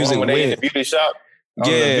way the music went. In the beauty shop. The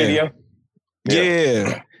video.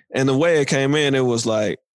 Yeah. And the way it came in, it was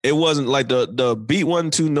like, it wasn't like the beat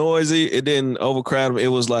wasn't too noisy. It didn't overcrowd them. It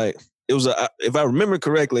was like, if I remember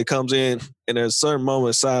correctly, it comes in and there's a certain moment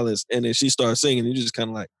of silence and then she starts singing. You just kind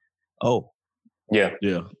of like, oh. Yeah.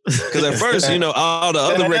 Because at first, all the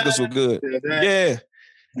other records were good. Yeah.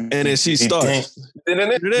 And then she starts. And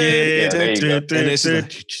then she's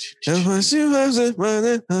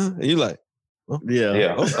like, and you like,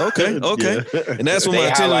 yeah. Okay. And that's when my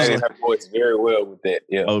attention was like, her voice very well with that.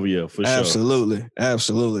 Yeah. Oh yeah, for sure.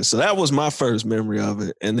 Absolutely. So that was my first memory of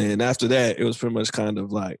it. And then after that, it was pretty much kind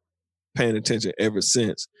of like paying attention ever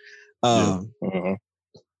since. Because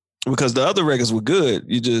the other records were good.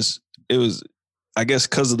 It was, I guess,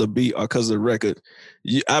 because of the beat or because of the record.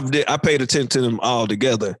 I paid attention to them all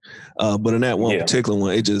together. But in that one particular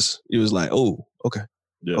one, it was like, oh, okay.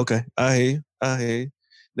 Yeah. Okay. I hear you.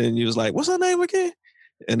 Then you was like, what's her name again?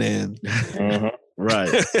 And then,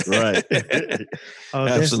 right. Absolutely.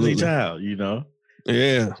 Destiny Child,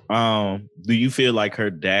 Yeah. Do you feel like her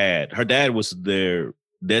dad was their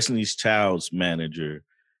Destiny's Child's manager,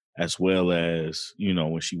 as well as,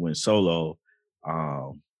 when she went solo,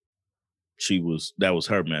 that was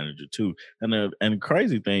her manager too. And the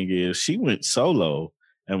crazy thing is she went solo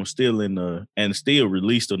and was still still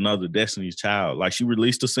released another Destiny's Child. Like, she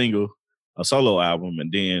released a solo album,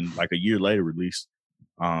 and then like a year later released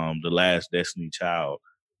the last Destiny Child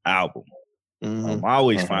album. I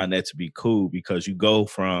always find that to be cool because you go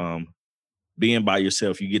from being by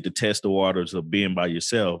yourself, you get to test the waters of being by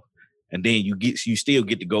yourself, and then you still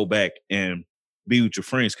get to go back and be with your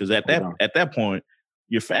friends, because at that point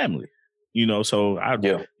you're family, So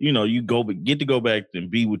you get to go back and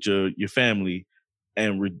be with your family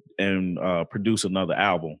and produce another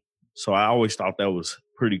album. So I always thought that was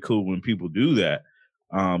pretty cool when people do that,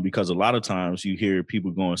 because a lot of times you hear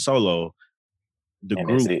people going solo, the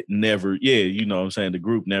group never, the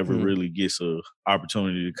group never really gets an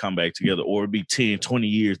opportunity to come back together, or it'd be 10, 20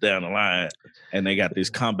 years down the line and they got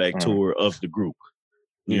this comeback tour of the group,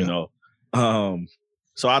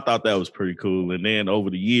 So I thought that was pretty cool. And then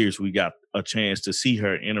over the years, we got a chance to see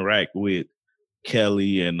her interact with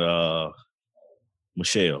Kelly and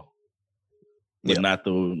Michelle. But not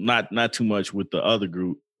too much with the other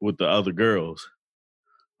group, with the other girls.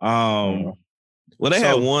 Well, they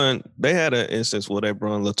had an instance where they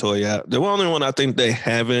brought LaToya out. The only one I think they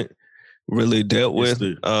haven't really dealt with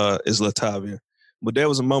is LaTavia. But there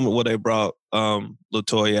was a moment where they brought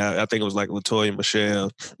LaToya out. I think it was like LaToya,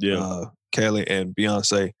 Michelle, Kelly, and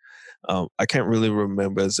Beyonce. I can't really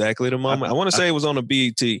remember exactly the moment. I want to say it was on the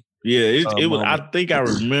BET. Yeah, it was. I think I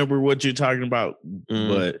remember what you're talking about,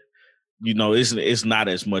 but it's not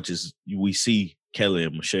as much as we see Kelly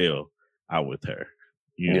and Michelle out with her.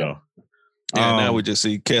 Yeah, now we just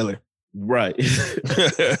see Kelly. Right.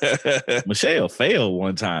 Michelle failed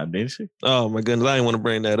one time, didn't she? Oh my goodness, I didn't want to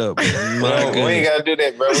bring that up. We ain't gotta do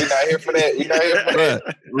that, bro. We not here for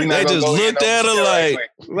that. We not just looked at her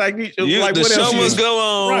like the show must go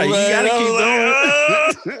on. Right, man. You gotta keep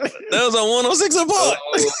going. That was on 106 and Park.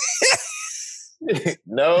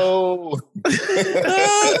 No.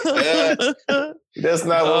 That's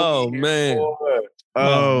not what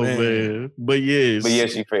Oh man. But yeah,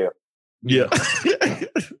 she failed. Yeah.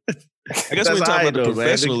 I guess we talk about the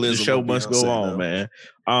professionalism. The show must go on, man.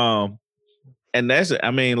 And that's,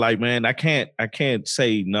 I mean, like, man, I can't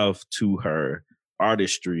say enough to her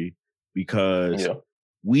artistry because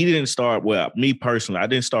we didn't start. Well, me personally, I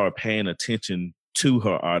didn't start paying attention to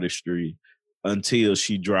her artistry until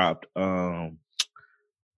she dropped Beyonce.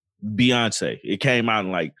 It came out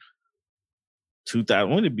in like 2000.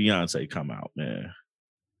 When did Beyonce come out, man?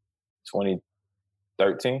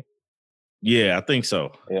 2013. Yeah, I think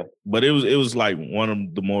so. Yeah, but it was like one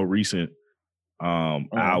of the more recent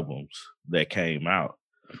albums that came out,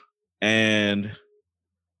 and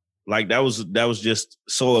like that was just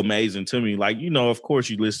so amazing to me. Like, you know, of course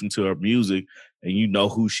you listen to her music and you know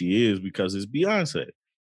who she is because it's Beyonce.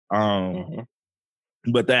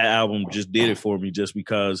 But that album just did it for me just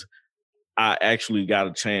because I actually got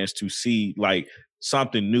a chance to see like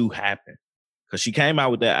something new happen. Because she came out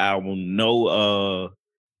with that album, no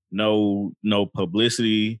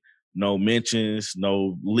publicity, no mentions,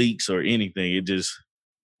 no leaks or anything. It just,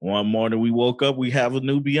 one morning we woke up, we have a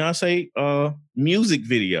new Beyonce music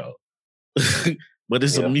video. But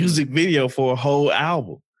it's a music video for a whole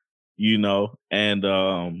album, you know? And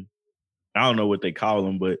I don't know what they call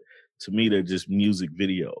them, but to me, they're just music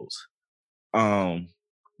videos.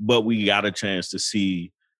 But we got a chance to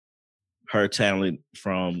see her talent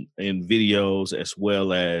in videos as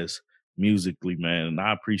well as musically, man. And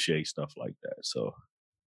I appreciate stuff like that. So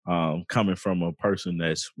coming from a person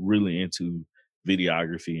that's really into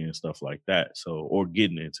videography and stuff like that. So, or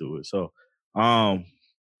getting into it. So,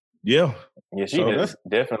 yeah, she has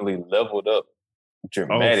definitely leveled up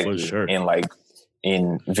dramatically for sure.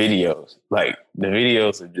 in videos. Like the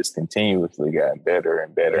videos have just continuously gotten better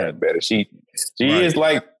and better and better. She is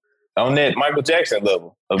like on that Michael Jackson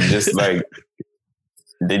level of just like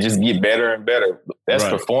they just get better and better. That's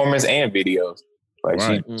performance and videos. Like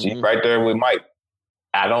she's right there with Mike.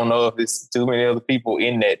 I don't know if it's too many other people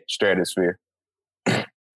in that stratosphere.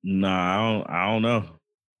 Nah, I don't know.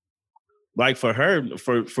 Like for her,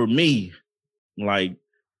 for me, like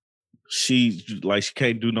she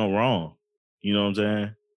can't do no wrong. You know what I'm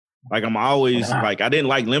saying? Like I'm always like, I didn't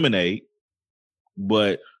like Lemonade,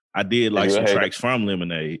 but I did like some tracks from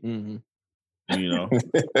Lemonade. Mm-hmm. You know?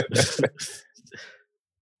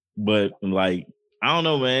 But like, I don't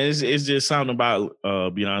know, man. It's just something about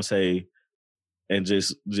Beyonce and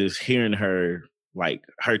just hearing her, like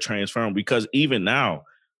her transform, because even now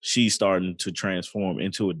she's starting to transform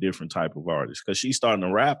into a different type of artist because she's starting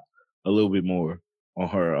to rap a little bit more on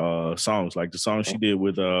her songs, like the song she did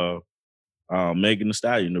with Megan Thee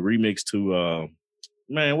Stallion, the remix to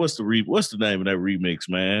man, what's the name of that remix,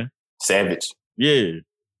 man? Savage. Yeah,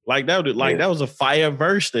 like that. That was a fire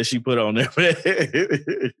verse that she put on there.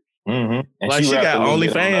 And like she got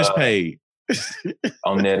OnlyFans paid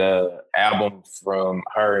on that album from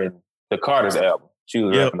her and the Carter's album. She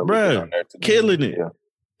was rapping a little bit on there too. Killing it,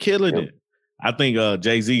 killing it. I think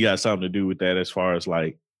Jay-Z got something to do with that as far as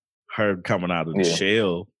like her coming out of the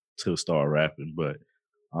shell to start rapping, but.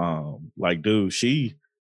 Like, dude,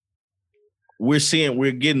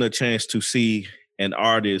 we're getting a chance to see an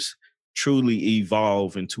artist truly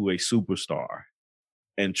evolve into a superstar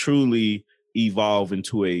and truly evolve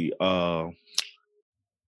into a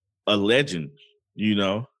legend, you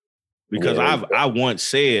know, because I once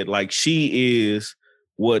said, like, she is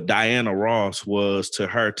what Diana Ross was to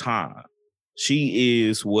her time. She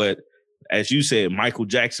is what, as you said, Michael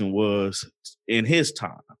Jackson was in his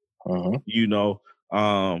time, you know.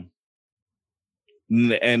 And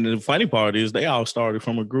the funny part is they all started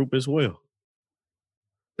from a group as well.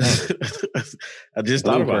 I just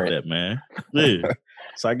thought about that, man. Yeah.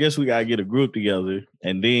 So I guess we gotta get a group together,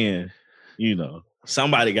 and then, you know,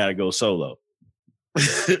 somebody gotta go solo.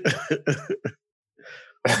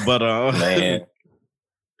 But man,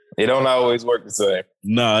 it don't always work the same.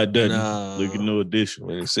 No, it doesn't. No. Look at New Edition.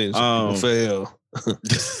 When it seems people fail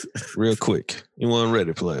real quick. You weren't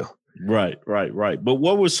ready, player. Right. But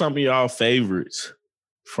what were some of y'all favorites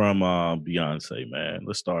from Beyonce, man?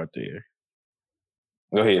 Let's start there.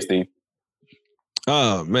 Go ahead, Steve.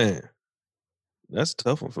 Oh, man. That's a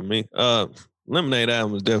tough one for me. Lemonade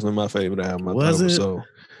album was definitely my favorite album. Was it? So,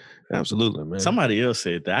 absolutely, man. Somebody else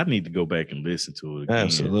said that. I need to go back and listen to it again.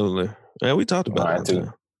 Absolutely. Yeah, we talked about it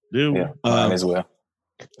too. Dude, mine as well.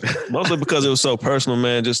 Mostly because it was so personal,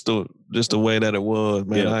 man. Just the way that it was,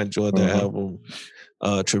 man. I enjoyed that album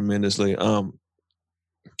tremendously.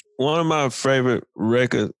 One of my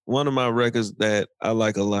records that I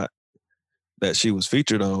like a lot that she was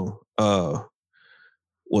featured on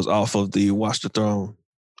was off of the Watch the Throne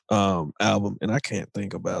album, and I can't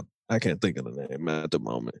think of the name at the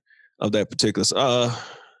moment of that particular.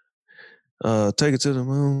 Take It to the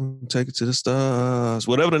Moon, Take It to the Stars,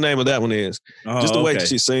 whatever the name of that one is. Just the way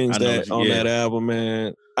she sings that on that album,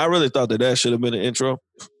 man. I really thought that should have been an intro.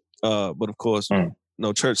 But of course,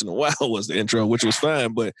 No Church in a While was the intro, which was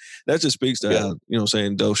fine. But that just speaks to how, you know what I'm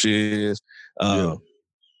saying, dope she is.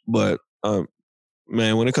 But,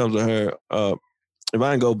 man, when it comes to her, if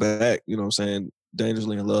I can go back, you know what I'm saying,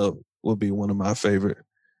 Dangerously in Love would be one of my favorite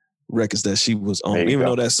records that she was on, even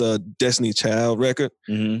though that's a Destiny Child record.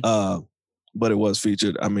 But it was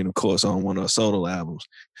featured, I mean, of course, on one of her solo albums.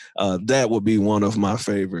 That would be one of my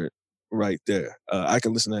favorite right there. I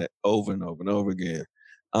can listen to that over and over and over again.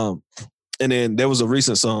 And then there was a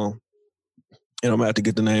recent song, and I'm going to have to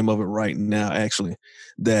get the name of it right now, actually,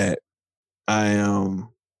 that I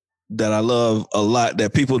love a lot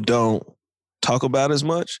that people don't talk about as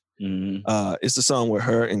much. It's the song with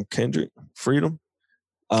her and Kendrick, Freedom.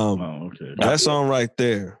 That song right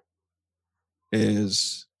there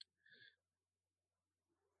is,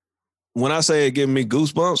 when I say it giving me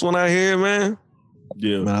goosebumps when I hear it, man.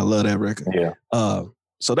 Yeah. Man, I love that record. Yeah.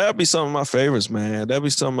 So that'd be some of my favorites, man. That'd be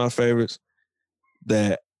some of my favorites,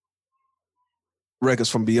 that records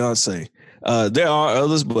from Beyonce. There are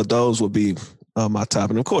others, but those would be my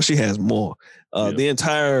top. And of course, she has more. The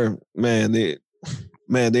entire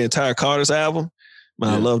Carter's album,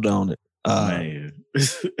 man, I loved on it. I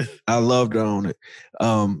loved her on it.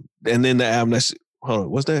 And then the album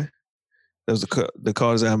what's that? That was the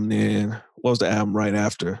Carter's album. Then what was the album right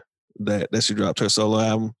after that she dropped her solo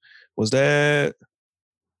album? Was that,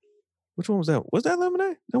 which one was that? Was that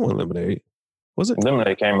Lemonade? That wasn't Lemonade. Was it?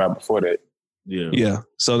 Lemonade came out before that. Yeah.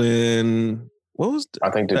 So then what was I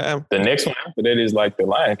think the next one after that is like the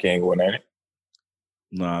Lion King one, ain't it?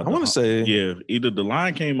 Nah, I want to say either the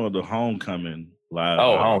Lion King or the Homecoming live.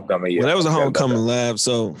 Oh, Homecoming, yeah. Well, that was a Homecoming live.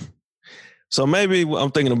 So maybe I'm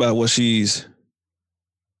thinking about whatever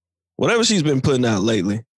she's been putting out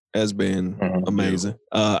lately has been amazing.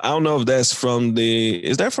 I don't know if that's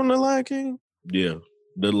is that from the Lion King? Yeah.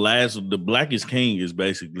 The Blackest King is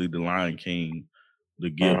basically the Lion King, the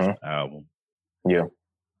Gift album. Yeah.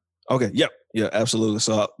 Okay. Yep. Yeah, absolutely.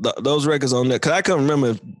 So those records on there, because I couldn't remember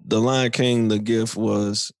if the Lion King, the Gift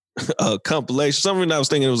was a compilation. Some reason I was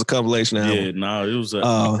thinking it was a compilation album. Yeah, no, it was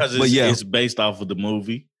because it's based off of the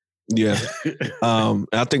movie. Yeah.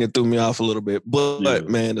 I think it threw me off a little bit. But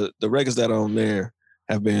man, the records that are on there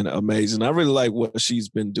have been amazing. I really like what she's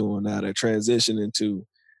been doing now. That transition into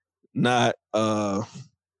not not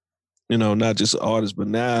just artists, but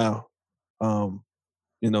now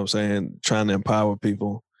you know what I'm saying, trying to empower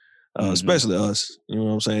people, especially us, you know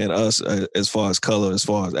what I'm saying, us as far as color, as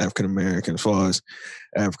far as African American, as far as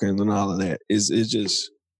Africans and all of that. It's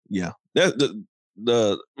just,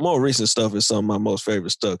 the more recent stuff is some of my most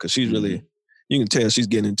favorite stuff, because she's really, you can tell she's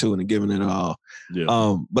getting into it and giving it all.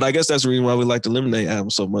 Yeah. But I guess that's the reason why we like the Lemonade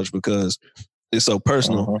album so much, because it's so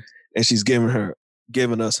personal, and she's giving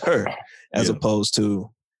us her, as opposed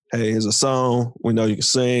to, hey, here's a song, we know you can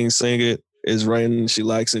sing it, it's raining, she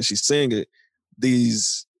likes it, she sing it.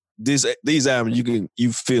 These albums,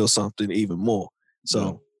 you feel something even more.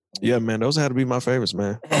 So yeah, man, those had to be my favorites,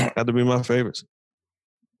 man. Had to be my favorites.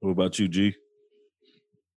 What about you, G?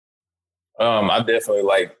 I definitely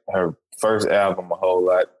like her first album a whole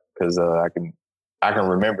lot, because I can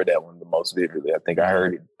remember that one the most vividly. I think I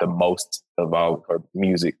heard it the most of all her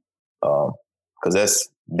music, because that's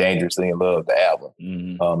Dangerously in Love, the album.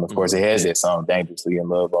 Of course, it has that song Dangerously in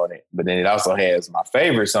Love on it, but then it also has my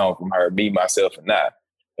favorite song from her, Me, Myself, and I.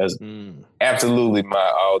 That's absolutely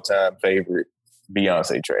my all-time favorite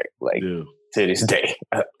Beyonce track, to this day.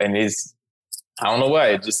 And it's, I don't know why,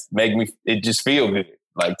 it just feels good.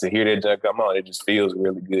 Like, to hear that junk come on, it just feels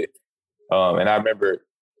really good. And I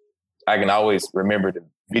can always remember the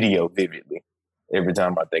video vividly every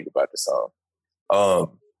time I think about the song.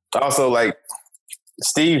 Also, like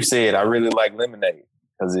Steve said, I really like Lemonade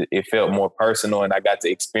because it felt more personal, and I got to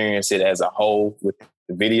experience it as a whole with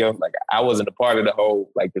the video. Like, I wasn't a part of the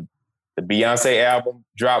whole, like the Beyonce album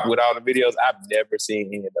drop with all the videos. I've never seen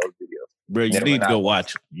any of those videos. Bro, you need to go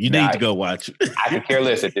watch it. You need to go watch it. I could care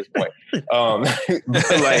less at this point.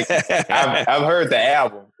 But like, I've heard the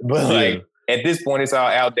album, but like at this point, it's all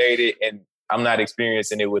outdated, and I'm not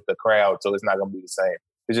experiencing it with the crowd, so it's not gonna be the same.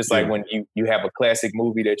 It's just like when you have a classic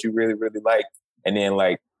movie that you really, really like, and then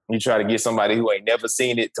like you try to get somebody who ain't never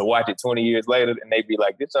seen it to watch it 20 years later, and they be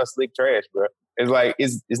like, "This is slick trash, bro." It's like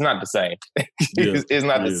it's not the same. It's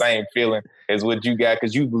not the same feeling as what you got,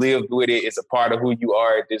 because you've lived with it. It's a part of who you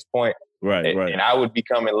are at this point. Right. And I would be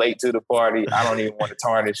coming late to the party. I don't even want to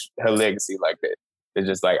tarnish her legacy like that. It's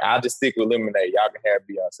just like, I'll just stick with Lemonade. Y'all can have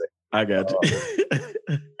Beyonce. I got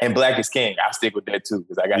you. And Black is King, I'll stick with that too,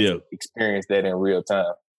 because I got to experience that in real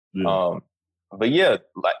time. Yeah. But yeah,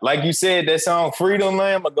 like you said, that song Freedom,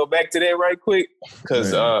 man, I'm going to go back to that right quick,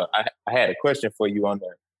 because I had a question for you on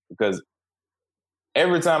there. Because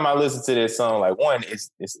every time I listen to this song, like, one, it's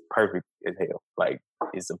perfect as hell. Like,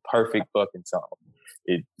 it's a perfect fucking song.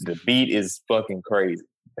 The beat is fucking crazy.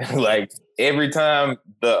 Like, every time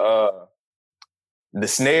the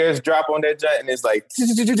snares drop on that joint, and it's like,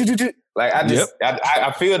 like,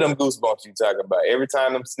 I feel them goosebumps you talking about. Every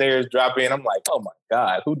time them snares drop in, I'm like, oh my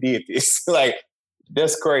God, who did this? Like,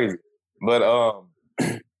 that's crazy. But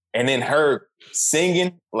and then her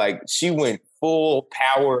singing, like, she went full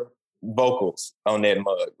power vocals on that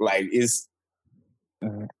mug. Like, it's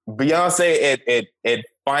Beyonce at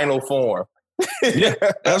final form. Yeah,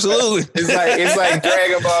 absolutely. It's like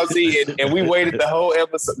Dragon Ball Z, and we waited the whole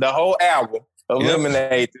episode, the whole album of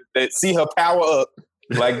Lemonade to see her power up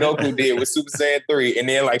like Goku did with Super Saiyan 3, and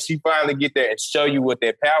then like she finally get there and show you what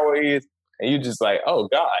that power is, and you just like, oh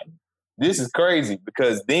God, this is crazy.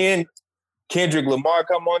 Because then Kendrick Lamar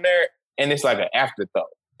come on there, and it's like an afterthought,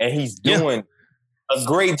 and he's doing a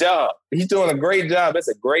great job. He's doing a great job. That's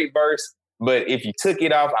a great verse, but if you took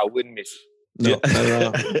it off, I wouldn't miss it. No,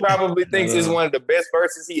 he probably thinks it's one of the best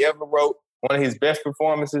verses he ever wrote, one of his best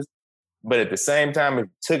performances. But at the same time, if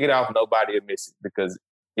you took it off, nobody would miss it, because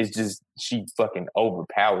it's just, she fucking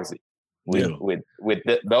overpowers it with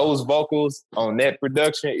those vocals on that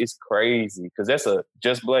production. It's crazy, because that's a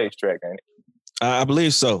Just Blaze track, ain't it? I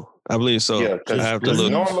believe so. Yeah, because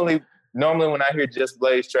normally when I hear Just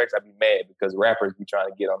Blaze tracks, I be mad because rappers be trying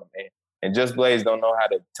to get on them, and Just Blaze don't know how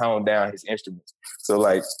to tone down his instruments. So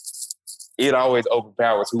like, it always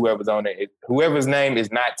overpowers whoever's on it. Whoever's name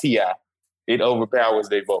is not T.I., it overpowers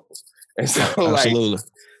their vocals. And so, absolutely.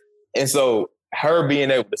 And so her being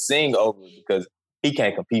able to sing over it, because he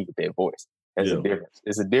can't compete with that voice. There's a difference.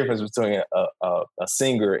 There's a difference between a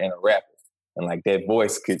singer and a rapper. And like, that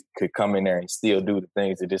voice could come in there and still do the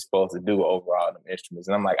things that it's supposed to do over all them instruments.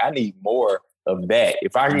 And I'm like, I need more of that.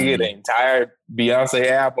 If I could get an entire Beyonce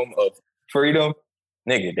album of Freedom,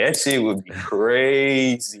 nigga, that shit would be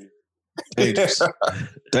crazy. Dangerous.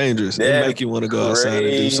 It make you want to go outside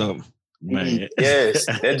and do something. Man. Yes,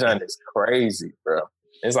 that joint is crazy, bro.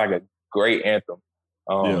 It's like a great anthem.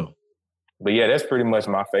 But yeah, that's pretty much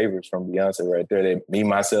my favorites from Beyonce right there. That Me,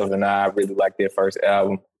 Myself, and I really like their first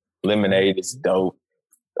album. Lemonade is dope.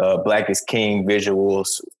 Black is King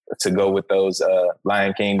visuals to go with those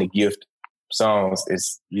Lion King, The Gift songs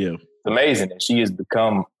is amazing. And she has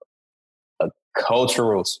become a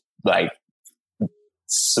cultural, like,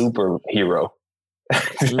 superhero.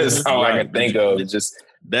 That's all I can think of. It's just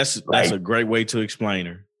that's like, a great way to explain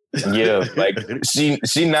her. Yeah, like she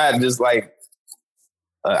not just like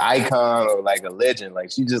an icon or like a legend.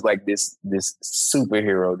 Like, she just like this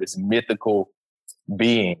superhero, this mythical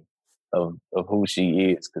being of who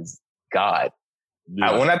she is. Because God,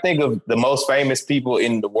 when I think of the most famous people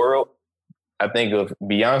in the world, I think of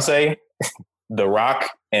Beyonce, The Rock,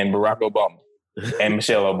 and Barack Obama. And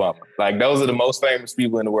Michelle Obama. Like, those are the most famous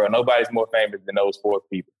people in the world. Nobody's more famous than those four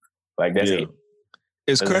people. Like, that's it.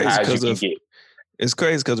 It's crazy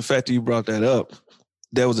because the fact that you brought that up,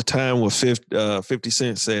 there was a time where 50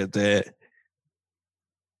 Cent said that,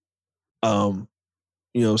 you know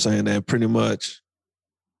what I'm saying, that pretty much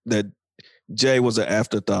that Jay was an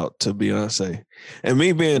afterthought to Beyonce. And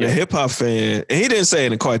me being a hip hop fan, and he didn't say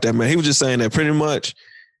it in quite that manner. He was just saying that pretty much,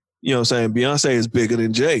 you know what I'm saying, Beyonce is bigger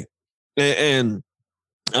than Jay. And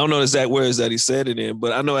I don't know the exact words that he said it in,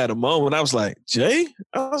 but I know at a moment I was like, Jay?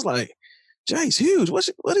 I was like, Jay's huge. What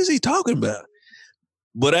is he talking about?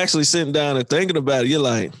 But actually sitting down and thinking about it, you're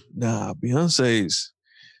like, nah, Beyonce's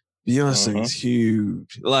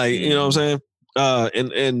huge. Like, you know what I'm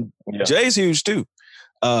saying? And Jay's huge too.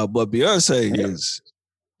 But Beyonce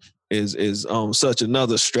is on such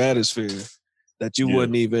another stratosphere that you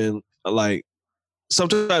wouldn't even, like,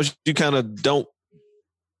 sometimes you kind of don't,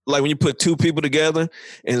 like, when you put two people together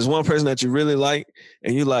and there's one person that you really like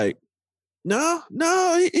and you're like, no,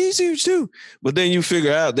 he's huge too. But then you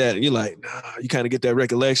figure out that you're like, nah, you kind of get that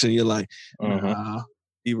recollection. You're like, nah,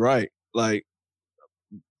 you're right. Like,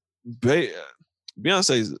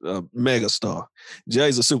 Beyonce's a mega star.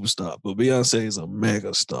 Jay's a superstar, but Beyonce is a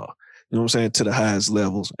mega star. You know what I'm saying? To the highest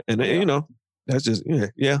levels. And, you know, that's just,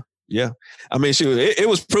 yeah. I mean, it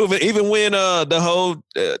was proven even when the whole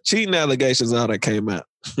cheating allegations all that came out.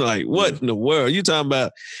 Like, what in the world? You talking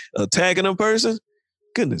about attacking a person?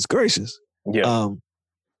 Goodness gracious. Yeah.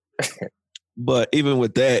 But even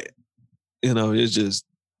with that, you know, it's just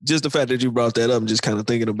just the fact that you brought that up, I'm just kind of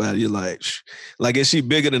thinking about it. You're like is she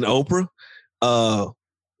bigger than Oprah?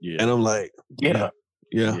 Yeah. And I'm like, yeah,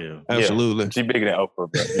 absolutely. Yeah. She bigger than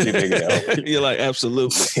Oprah, bro. She bigger than Oprah. You're like,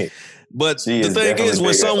 absolutely. But She the is thing definitely is,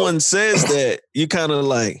 when bigger than someone Oprah. says that, you kind of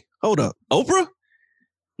like, hold up, Oprah?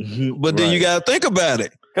 But then you got to think about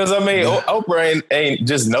it. Because, I mean, Oprah ain't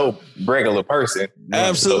just no regular person.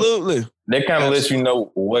 Absolutely. So that kind of lets you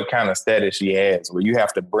know what kind of status she has, where you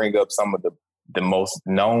have to bring up some of the most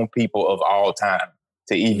known people of all time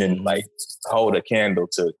to even, like, hold a candle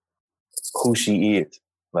to who she is.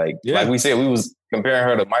 Like we said, we was comparing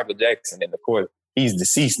her to Michael Jackson, and of course, he's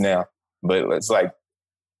deceased now. But it's like,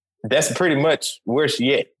 that's pretty much where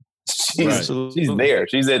she at. She's there.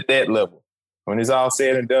 She's at that level. When it's all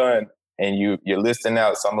said and done, and you're listing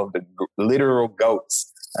out some of the literal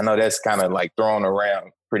GOATs, I know that's kind of like thrown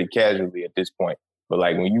around pretty casually at this point. But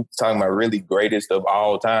like when you talking about really greatest of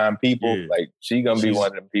all time people, like she's gonna be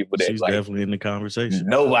one of them people that she's like definitely in the conversation.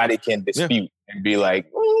 Nobody can dispute and be like,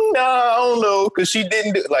 no, I don't know, because she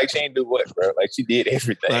didn't do she ain't do what, bro? Like she did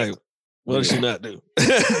everything. Like, what did she not do?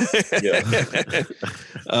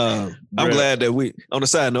 I'm glad that on the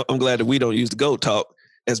side note, I'm glad that we don't use the GOAT talk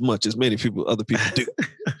as much as other people do.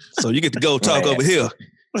 So you get the GOAT talk over here.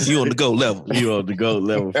 You on the GOAT level. You on the GOAT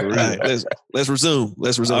level for real. Right, let's resume.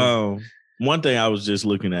 One thing I was just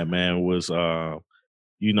looking at, man, was how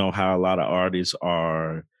a lot of artists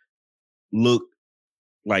look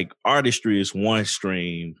like artistry is one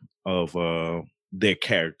stream of their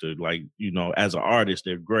character. Like, as an artist,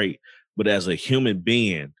 they're great, but as a human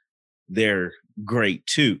being, they're great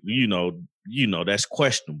too. That's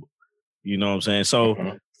questionable. You know what I'm saying?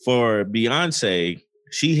 So for Beyonce,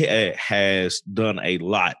 she has done a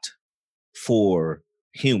lot for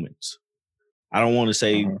humans. I don't want to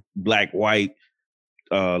say black, white,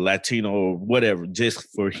 Latino, or whatever.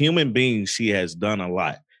 Just for human beings, she has done a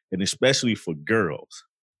lot, and especially for girls.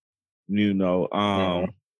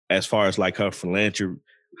 As far as like her philanthropy,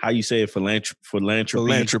 how you say it, philanthropy?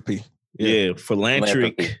 Philanthropy. Yeah,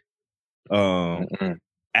 philanthropic.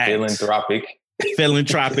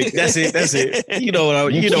 Philanthropic. That's it. You know what I'm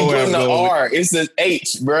going. R. It's an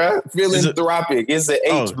H, bro. Philanthropic. It's an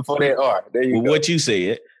H before that R. There you go. What you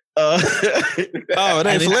said. It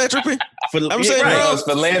ain't philanthropy. I'm saying right. It's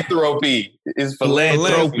philanthropy. It's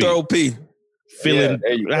philanthropy.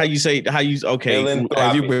 How you say? Okay.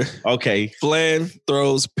 Okay.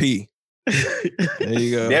 Philanthropes P. There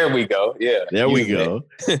you go. There we go. Yeah. There we go.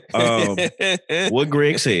 What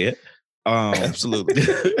Greg said. Absolutely.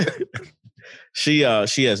 She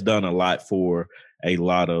has done a lot for a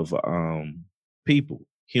lot of people,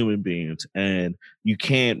 human beings, and you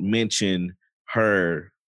can't mention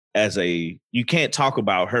her you can't talk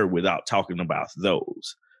about her without talking about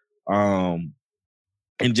those. And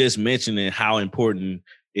just mentioning how important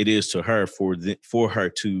it is to her for her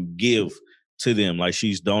to give to them. Like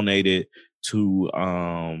she's donated to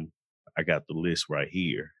I got the list right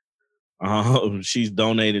here. She's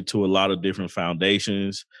donated to a lot of different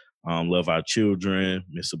foundations. Love Our Children,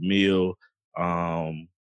 Miss Emile, the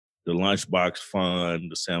Lunchbox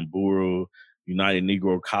Fund, the Samburu, United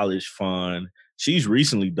Negro College Fund. She's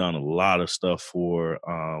recently done a lot of stuff for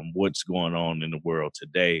what's going on in the world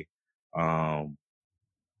today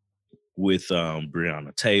with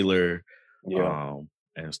Breonna Taylor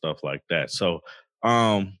and stuff like that. So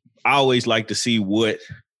I always like to see what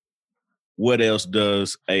else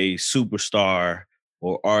does a superstar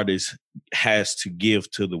or artist has to give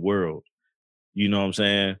to the world. You know what I'm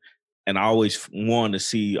saying? And I always want to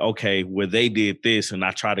see, okay, where they did this, and I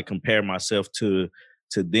try to compare myself to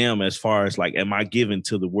them as far as like, am I giving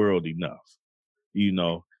to the world enough?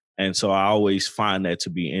 And so I always find that to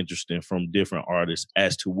be interesting from different artists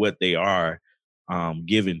as to what they are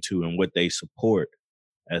given to and what they support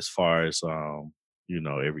as far as,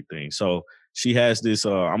 everything. So she has this,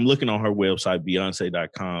 I'm looking on her website,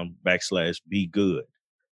 Beyonce.com/be good.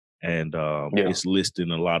 And it's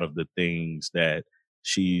listing a lot of the things that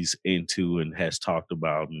she's into and has talked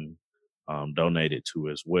about and donated to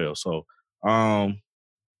as well. So,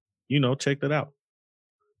 check that out.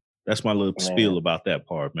 That's my little spiel about that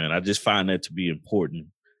part, man. I just find that to be important.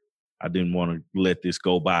 I didn't want to let this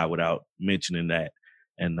go by without mentioning that.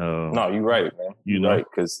 And no, you're right, man. You're right,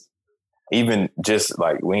 because even just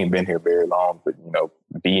like we ain't been here very long, but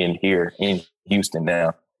being here in Houston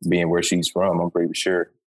now, being where she's from, I'm pretty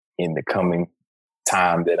sure in the coming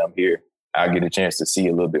time that I'm here, I'll get a chance to see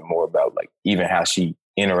a little bit more about like even how she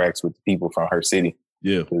interacts with people from her city.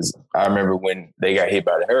 Yeah, because I remember when they got hit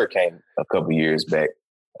by the hurricane a couple years back.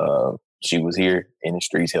 She was here in the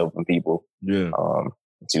streets helping people. Yeah.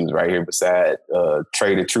 She was right here beside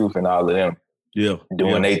Trey the Truth and all of them.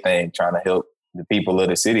 doing their thing, trying to help the people of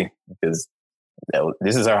the city because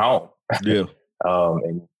this is her home. Yeah.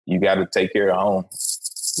 And you got to take care of home,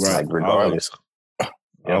 right? Like regardless.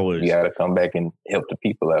 Always. You got to come back and help the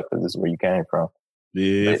people out because this is where you came from.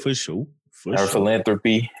 Yeah, for sure. Her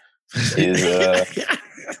philanthropy is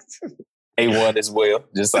A1 as well,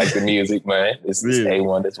 just like the music, man. It's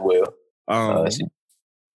A1 as well.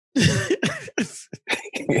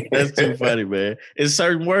 That's too funny, man. It's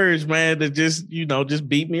certain words, man, that just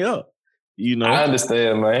beat me up. I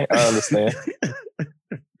understand, man. I understand.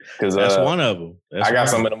 Because that's one of them. I got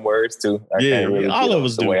some of them words too. All of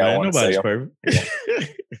us do, man. Nobody's perfect. Yeah.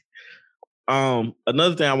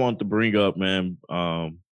 Another thing I wanted to bring up, man,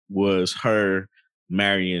 was her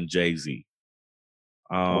marrying Jay-Z.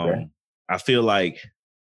 I feel like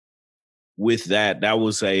with that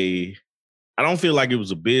was I don't feel like it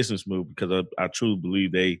was a business move because I truly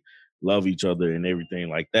believe they love each other and everything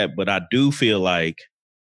like that. But I do feel like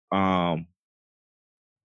that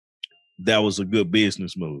was a good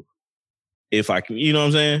business move. If I can, you know what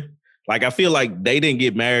I'm saying? Like, I feel like they didn't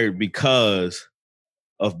get married because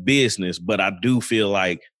of business, but I do feel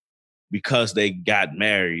like because they got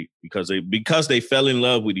married, because they fell in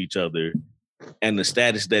love with each other and the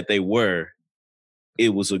status that they were, it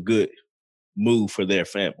was a good move for their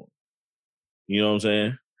family. You know what I'm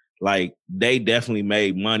saying? Like, they definitely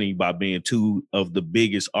made money by being two of the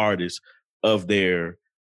biggest artists of their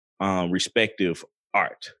respective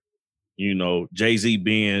art. You know, Jay-Z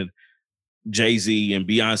being Jay-Z and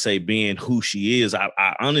Beyonce being who she is.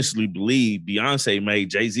 I honestly believe Beyonce made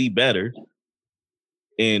Jay-Z better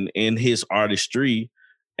in his artistry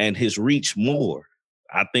and his reach more.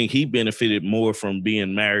 I think he benefited more from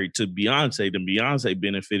being married to Beyonce than Beyonce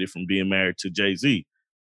benefited from being married to Jay-Z.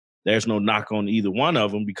 There's no knock on either one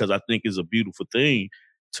of them because I think it's a beautiful thing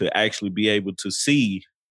to actually be able to see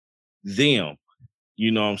them,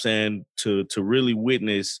 you know what I'm saying, to really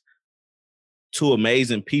witness two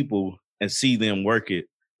amazing people and see them work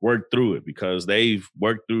through it because they've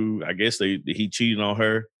worked through, I guess he cheated on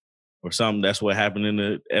her or something. That's what happened in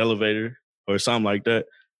the elevator or something like that.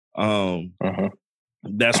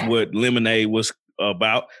 That's what Lemonade was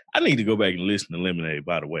about. I need to go back and listen to Lemonade,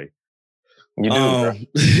 by the way. You do,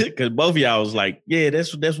 because both of y'all was like, yeah,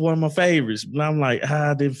 that's one of my favorites. But I'm like,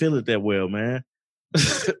 I didn't feel it that well, man.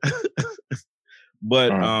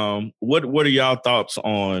 But what are y'all thoughts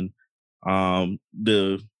on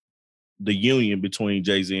the union between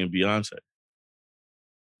Jay-Z and Beyonce?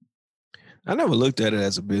 I never looked at it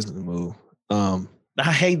as a business move. I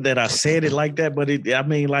hate that I said it like that, but I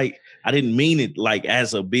didn't mean it like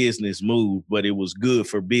as a business move, but it was good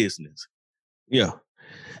for business. Yeah.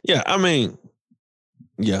 Yeah, I mean,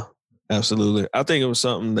 yeah, absolutely. I think it was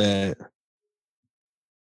something that,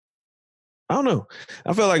 I don't know.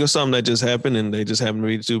 I felt like it was something that just happened and they just happened to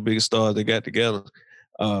be the two biggest stars that got together.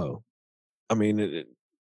 I mean,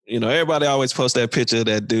 everybody always posts that picture of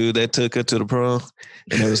that dude that took her to the prom.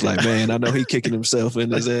 And it was like, man, I know he kicking himself in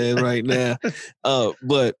his ass right now.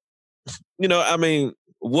 But, I mean,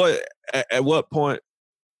 at what point,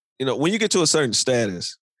 when you get to a certain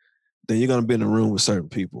status, then you're going to be in a room with certain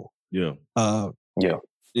people. Yeah.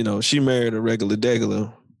 She married a regular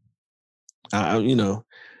degular.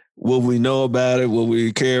 Will we know about it? Will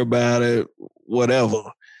we care about it? Whatever.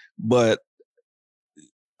 But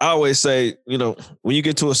I always say, when you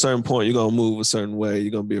get to a certain point, you're going to move a certain way.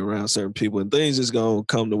 You're going to be around certain people and things just going to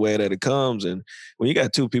come the way that it comes. And when you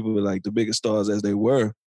got two people with like the biggest stars as they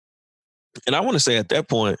were, and I want to say at that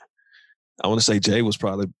point, Jay was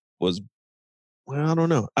well, I don't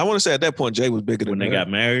know. I want to say at that point, Jay was bigger than when they got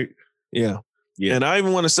married. Yeah. And I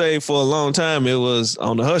even want to say for a long time, it was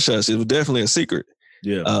on the hush hush. It was definitely a secret.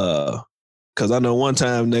 Yeah. Because I know one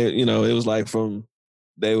time they, it was like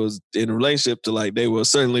they was in a relationship to like they were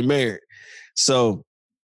certainly married. So,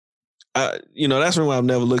 that's when I've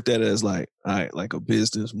never looked at it as like, all right, like a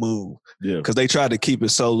business move. Yeah. Because they tried to keep it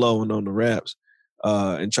so low and on the raps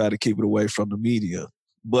and try to keep it away from the media.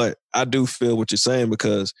 But I do feel what you're saying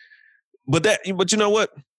but you know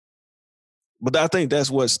what? But I think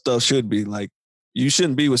that's what stuff should be. Like, you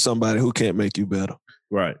shouldn't be with somebody who can't make you better.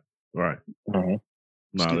 Right. Mm-hmm.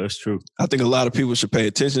 No, that's true. I think a lot of people should pay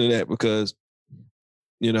attention to that because,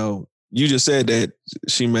 you just said that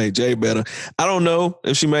she made Jay better. I don't know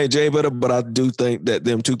if she made Jay better, but I do think that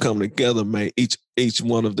them two coming together made each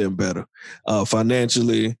one of them better,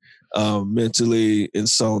 financially, mentally, and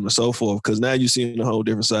so on and so forth. Because now you're seeing a whole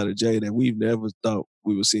different side of Jay that we've never thought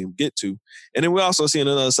we would see him get to, and then we're also seeing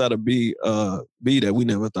another side of B that we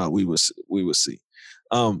never thought we would see.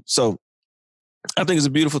 So I think it's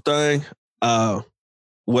a beautiful thing,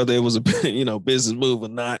 whether it was a business move or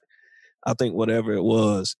not. I think whatever it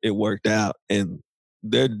was, it worked out, and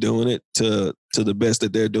they're doing it to the best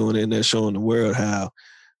that they're doing it, and they're showing the world how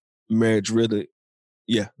marriage really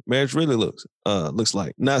looks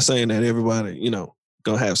like. Not saying that everybody,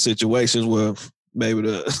 gonna have situations where maybe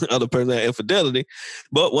the other person had infidelity,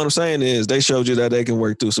 but what I'm saying is they showed you that they can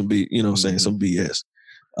work through some some BS.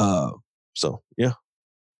 So yeah.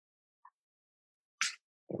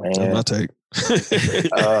 Man. That's my take.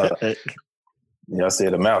 Y'all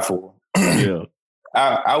said a mouthful. Yeah.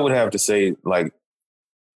 I would have to say, like,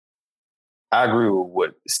 I agree with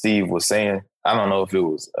what Steve was saying. I don't know if it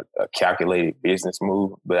was a calculated business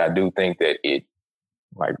move, but I do think that it,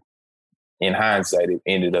 like, in hindsight, it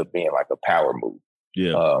ended up being like a power move.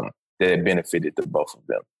 Yeah. That benefited the both of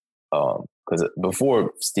them. Because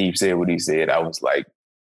before Steve said what he said, I was like,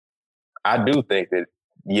 I do think that,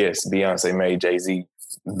 yes, Beyonce made Jay-Z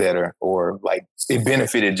better, or like it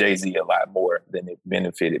benefited Jay-Z a lot more than it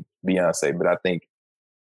benefited Beyonce. But I think,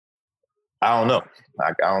 I don't know.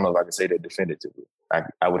 I don't know if I can say that definitively.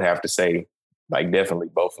 I would have to say, like, definitely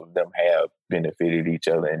both of them have benefited each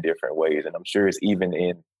other in different ways. And I'm sure it's even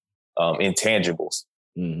in intangibles,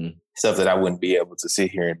 stuff that I wouldn't be able to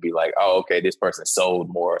sit here and be like, oh, okay, this person sold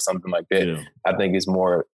more or something like that. Yeah. I think it's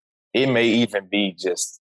more, it may even be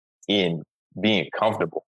just in being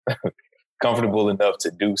comfortable, comfortable enough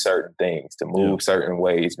to do certain things, to move certain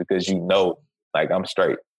ways, because like, I'm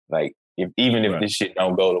straight. Like, even if this shit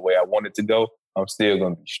don't go the way I want it to go, I'm still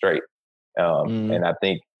going to be straight. And I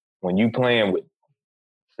think when you playing with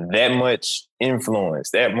that much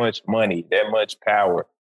influence, that much money, that much power,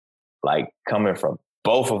 like coming from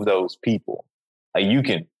both of those people, like you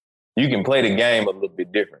can play the game a little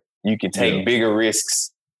bit different. You can take bigger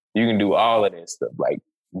risks. You can do all of that stuff. Like,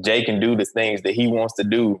 Jay can do the things that he wants to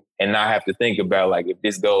do and not have to think about, like, if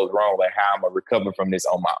this goes wrong, like, how I'm going to recover from this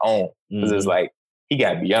on my own. Because it's like, he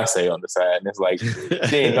got Beyonce on the side, and it's like,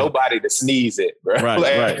 there ain't nobody to sneeze at, bro.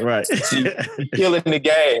 Right. She killing the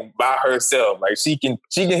game by herself. Like, she can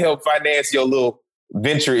help finance your little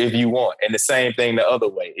venture if you want. And the same thing the other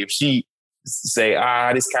way. If she say,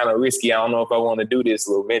 this kind of risky, I don't know if I want to do this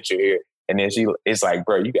little venture here. And then it's like,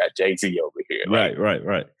 bro, you got Jay-Z over here. Like,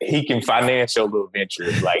 Right. He can finance your little venture.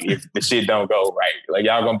 Like, if the shit don't go right, like,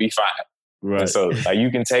 y'all gonna be fine. Right. And so, like, you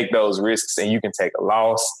can take those risks and you can take a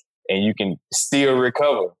loss and you can still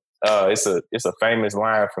recover. It's a famous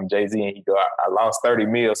line from Jay-Z, and he go, I lost 30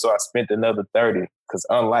 mil, so I spent another 30. Because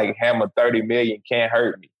unlike Hammer, 30 million can't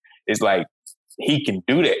hurt me. It's like, he can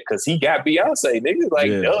do that because he got Beyonce, nigga. Like,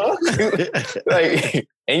 duh. Like,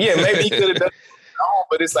 and yeah, maybe he could have done it on,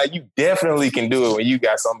 but it's like, you definitely can do it when you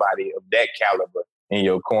got somebody of that caliber in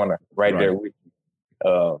your corner right there with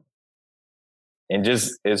you. And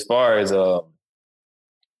just as far as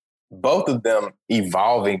both of them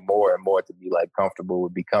evolving more and more to be like comfortable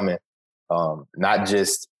with becoming not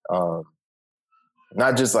just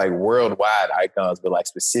like worldwide icons, but like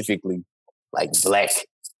specifically like Black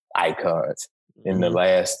icons in the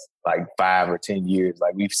last like 5 or 10 years.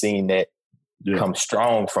 Like, we've seen that come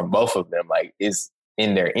strong from both of them. Like, it's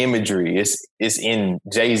in their imagery. It's in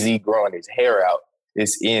Jay-Z growing his hair out.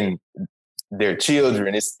 It's in their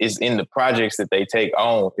children. It's in the projects that they take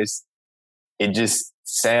on. It just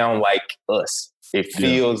sound like us. It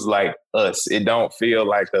feels like us. It don't feel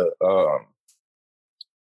like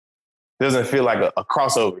doesn't feel like a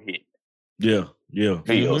crossover hit. Yeah.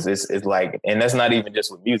 Feels. It's like, and that's not even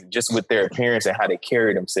just with music, just with their appearance and how they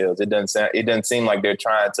carry themselves. It doesn't seem like they're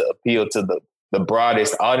trying to appeal to the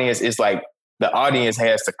broadest audience. It's like the audience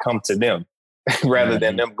has to come to them rather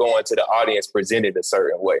than them going to the audience presented a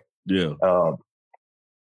certain way. Yeah.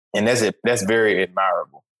 And that's very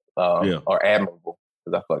admirable. Or admirable,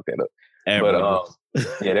 because I fucked that up. Admirable.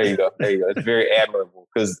 But there you go. It's very admirable,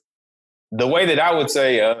 because the way that I would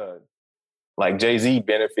say like Jay-Z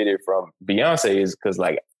benefited from Beyonce is because,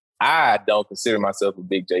 like, I don't consider myself a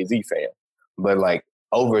big Jay-Z fan, but like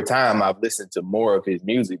over time I've listened to more of his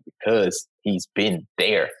music because he's been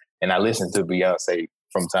there, and I listen to Beyonce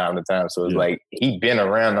from time to time. So it's like, he been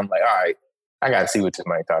around. I'm like, all right, I got to see what this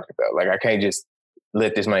man talking about. Like, I can't just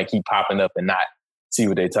let this man keep popping up and not see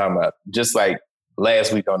what they talking about. Just like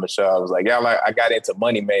last week on the show, I was like, y'all, I got into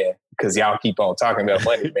Money Man because y'all keep on talking about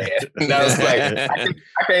Money Man. And I was like, I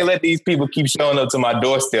can't let these people keep showing up to my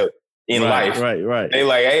doorstep in life. Right. They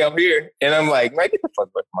like, hey, I'm here. And I'm like, man, get the fuck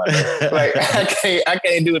away from my door. Like, I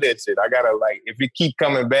can't do that shit. I gotta, like, if it keep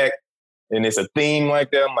coming back and it's a theme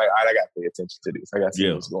like that, I'm like, all right, I gotta pay attention to this. I gotta see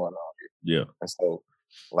what's going on here. Yeah. And so,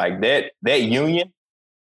 like, that union,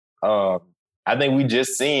 I think we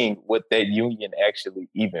just seeing what that union actually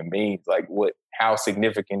even means, like how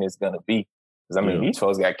significant it's going to be. Because I mean, these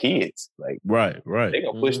folks got kids. Like, right. They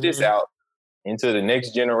gonna push this out into the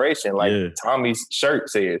next generation. Like Tommy's shirt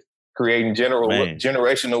says, creating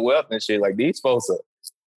generational wealth and shit. Like these folks are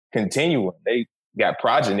continuing. They got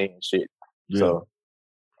progeny and shit. Yeah. So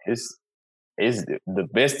it's the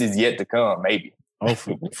best is yet to come. Maybe. Oh,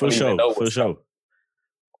 for sure.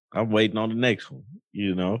 I'm waiting on the next one.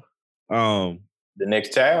 You know, the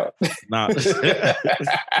next child. Nah.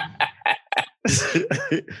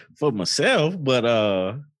 For myself, but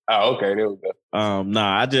okay, there we go.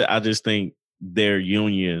 Nah, I just think their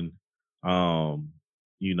union,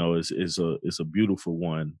 you know, is a beautiful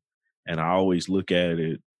one, and I always look at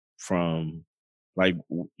it from like,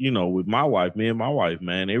 you know, with me and my wife,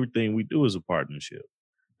 man, everything we do is a partnership,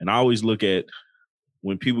 and I always look at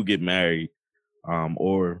when people get married,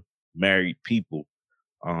 or married people,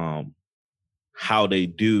 how they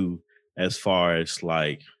do as far as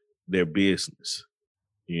like their business.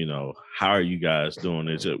 You know, how are you guys doing?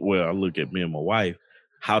 Well, I look at me and my wife,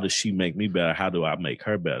 how does she make me better? How do I make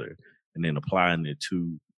her better? And then applying it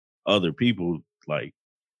to other people. Like,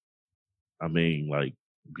 I mean, like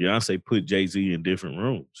Beyonce put Jay-Z in different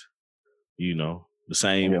rooms, you know, the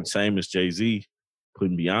same as Jay-Z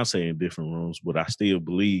putting Beyonce in different rooms, but I still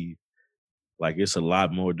believe like it's a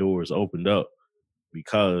lot more doors opened up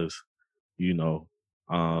because, you know,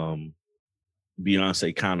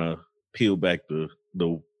 Beyonce kind of peeled back the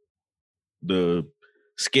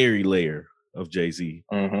scary layer of Jay-Z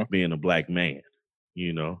being a black man,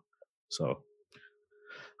 you know. So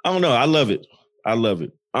I don't know. I love it.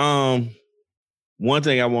 One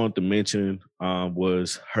thing I wanted to mention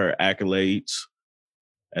was her accolades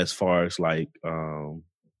as far as like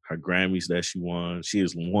her Grammys that she won. She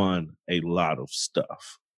has won a lot of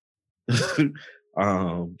stuff.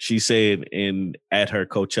 She said at her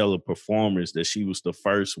Coachella performance that she was the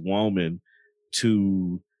first woman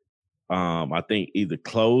to I think either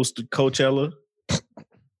close the Coachella.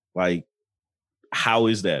 Like, how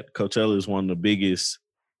is that? Coachella is one of the biggest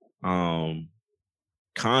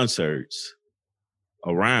concerts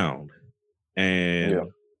around.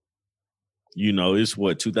 And you know, it's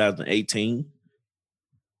what, 2018?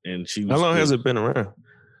 And she was, how long has it been around?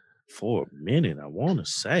 For a minute, I want to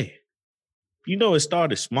say. You know, it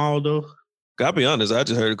started small though. Gotta be honest, I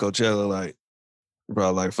just heard of Coachella like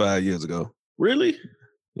probably like 5 years ago. Really?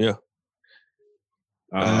 Yeah.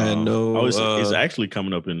 I know. Oh, it's actually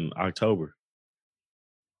coming up in October.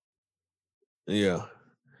 Yeah.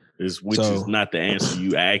 Which is not the answer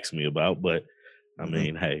you asked me about, but I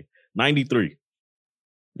mean, hey, 93.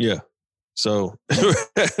 Yeah. So,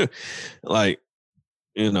 like,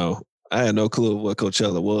 you know, I had no clue what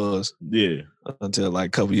Coachella was. Yeah. Until like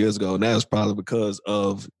a couple years ago. And that was probably because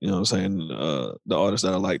of, you know what I'm saying, the artists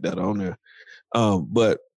that I like that are on there.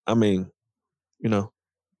 But I mean, you know,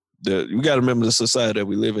 we got to remember the society that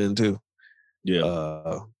we live in too.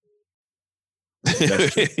 Yeah.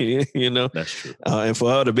 That's true. You know? That's true. And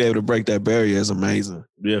for her to be able to break that barrier is amazing.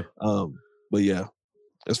 Yeah. But yeah.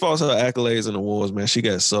 As far as her accolades and awards, man, she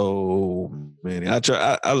got so many. I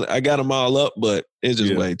got them all up, but it's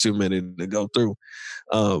just way too many to go through.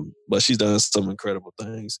 But she's done some incredible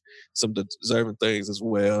things, some deserving things as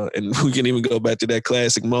well. And we can even go back to that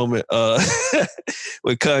classic moment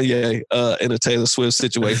with Kanye in a Taylor Swift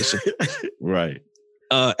situation. Right.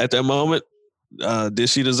 At that moment, did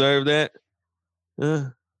she deserve that?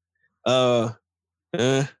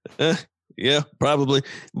 Yeah, probably.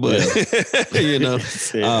 But, you know,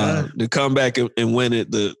 to come back and win it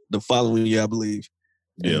the following year, I believe.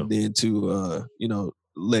 Yeah. And then to, you know,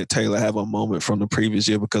 let Taylor have a moment from the previous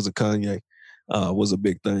year because of Kanye was a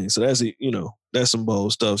big thing. So that's, you know, that's some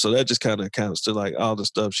bold stuff. So that just kind of counts to like all the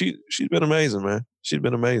stuff. She's been amazing, man. She's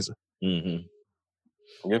been amazing.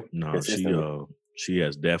 Mm-hmm. Yep. No, she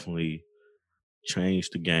has definitely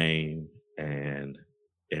changed the game and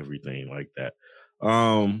everything like that.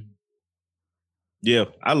 Yeah,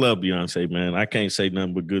 I love Beyonce, man. I can't say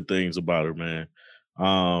nothing but good things about her, man.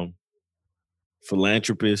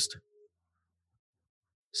 Philanthropist,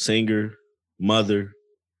 singer, mother,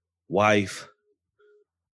 wife.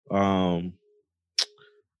 What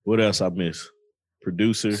else I miss?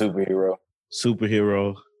 Producer.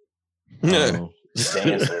 Superhero.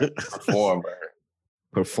 Dancer.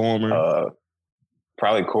 Performer.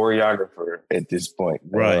 Probably choreographer at this point.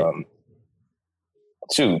 Right.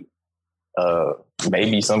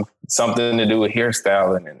 Maybe something to do with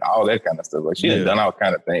hairstyling and all that kind of stuff. Like she has done all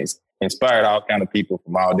kind of things, inspired all kind of people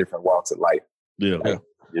from all different walks of life. Yeah, like,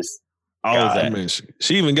 just all of that. I mean,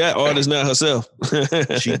 she even got artists now herself.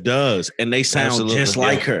 She does, and they sound just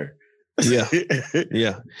like her. Yeah,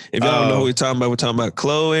 yeah. If y'all don't know who we're talking about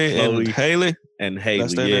Chloe and Haley. And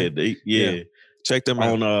Haley, Check them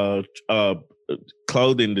out. On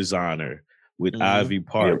clothing designer with Ivy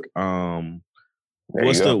Park. Yep.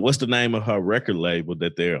 What's the name of her record label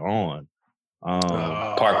that they're on?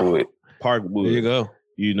 Parkwood. Parkwood. There you go.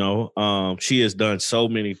 You know, she has done so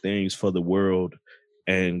many things for the world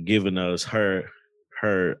and given us her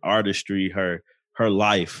artistry, her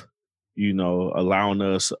life, you know, allowing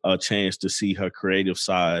us a chance to see her creative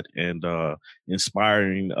side and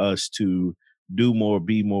inspiring us to do more,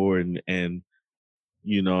 be more, and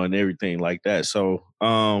you know, and everything like that. So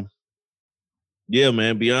yeah,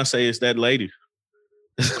 man, Beyonce is that lady.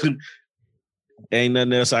 Ain't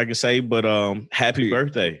nothing else I can say but happy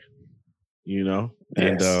birthday. You know,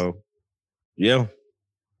 and yeah,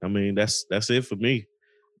 I mean that's it for me.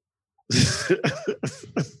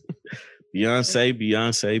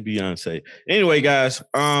 Beyonce. Anyway, guys,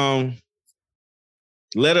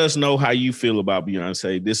 let us know how you feel about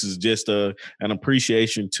Beyonce. This is just an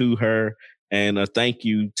appreciation to her and a thank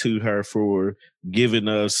you to her for giving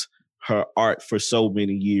us her art for so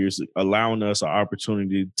many years, allowing us an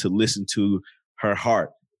opportunity to listen to her heart.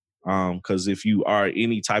 Because if you are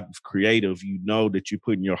any type of creative, you know that you're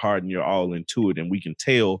putting your heart and your all into it, and we can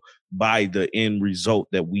tell by the end result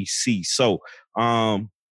that we see. So,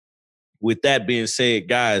 with that being said,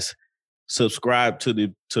 guys, subscribe to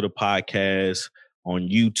the podcast on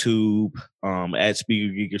YouTube at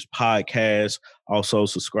Speaker Geekers Podcast. Also,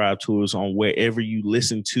 subscribe to us on wherever you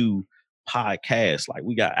listen to podcasts. Like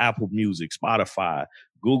we got Apple Music, Spotify,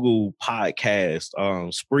 Google Podcast,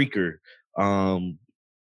 Spreaker.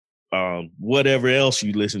 Whatever else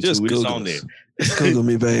you listen just to, Google it's on there. Google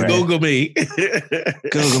me, baby. Google me.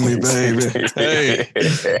 Google me, baby.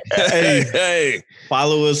 Hey.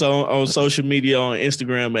 Follow us on social media on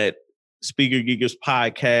Instagram at Speaker Geekers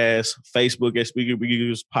Podcast, Facebook at Speaker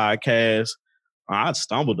Geekers Podcast. I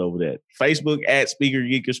stumbled over that. Facebook at Speaker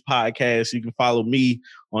Geekers Podcast. You can follow me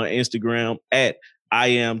on Instagram at I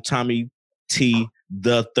am Tommy T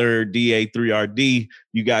the third DA3RD.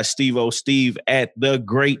 You got Steve at the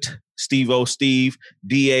great Steve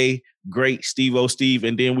DA great Steve,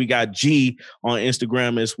 and then we got G on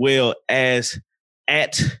Instagram as well as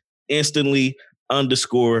at instantly_G,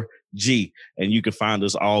 and you can find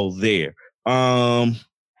us all there.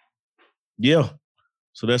 Yeah.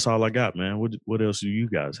 So that's all I got, man. What else do you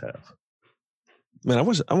guys have? Man,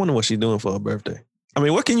 I wonder what she's doing for her birthday. I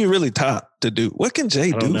mean, what can you really top to do? What can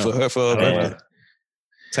Jay do for her birthday?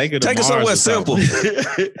 Take her somewhere simple.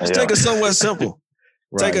 Take her somewhere simple.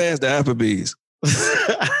 Right. Take her ass to Applebee's.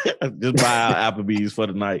 Just buy out Applebee's for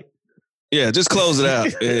the night. Yeah, just close it out.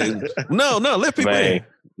 No, let people in.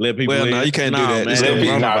 Let people in. No, you can't do that.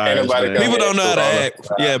 People don't know how to act.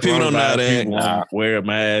 Yeah, people don't know how to act. Wear a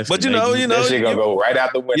mask. But you know, that shit gonna go right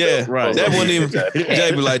out the window. Yeah, right. That wouldn't even.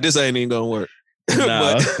 Jay be like, this ain't even gonna work.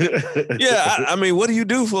 But, yeah, I mean, what do you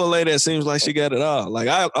do for a lady that seems like she got it all? Like,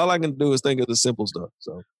 all I can do is think of the simple stuff.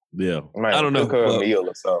 So yeah, man, I don't know. Cook her a meal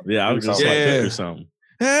or something. Yeah, I was just like, cook her something.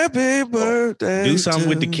 Happy birthday. Do something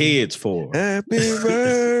with the kids for her. Happy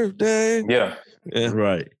birthday. Yeah,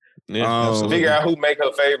 right. Yeah, figure out who make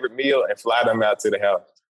her favorite meal and fly them out to the house,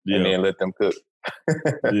 and then let them cook.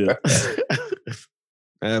 Yeah,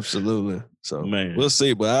 absolutely. So man, we'll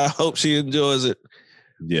see, but I hope she enjoys it.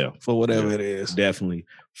 Yeah, for whatever it is. Definitely.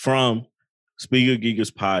 From Speaker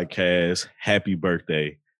Geekers Podcast, happy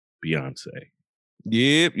birthday, Beyonce.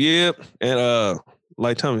 Yep. And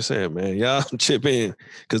like Tommy said, man, y'all chip in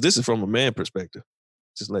because this is from a man perspective.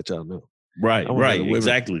 Just let y'all know. Right.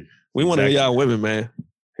 Exactly. We want to hear y'all women, man.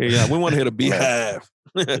 We want to hear the beehive.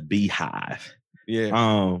 The beehive.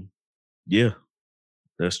 Yeah. Yeah,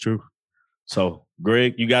 that's true. So,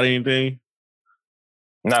 Greg, you got anything?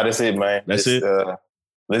 No, that's it, man. That's it.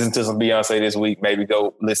 Listen to some Beyonce this week. Maybe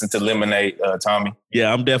go listen to Lemonade, Tommy.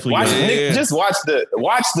 Yeah, I'm definitely just watch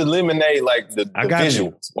the Lemonade, like the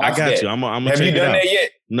visuals. I got you. I'm Have you done that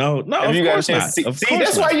yet? No. Have you got a chance to see?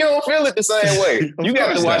 That's why you don't feel it the same way. You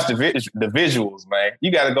got to watch the visuals, man.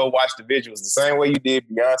 You got to go watch the visuals the same way you did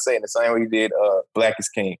Beyonce and the same way you did Black is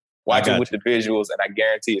King. Watch it with the visuals, and I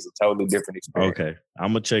guarantee it's a totally different experience. Okay,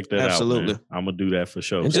 I'm gonna check that out. Absolutely, I'm gonna do that for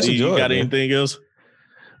sure. Steve, you got anything else?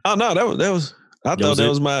 Oh no, that was. I thought that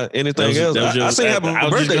was my anything else. I sing happy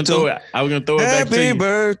birthday to you. I was gonna throw it back to you. Happy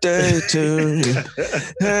birthday to you.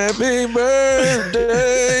 Happy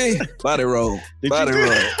birthday. Body roll. Happy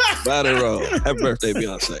birthday,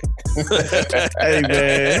 Beyonce. Hey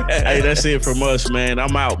man. Hey, that's it from us, man.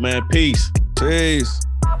 I'm out, man. Peace.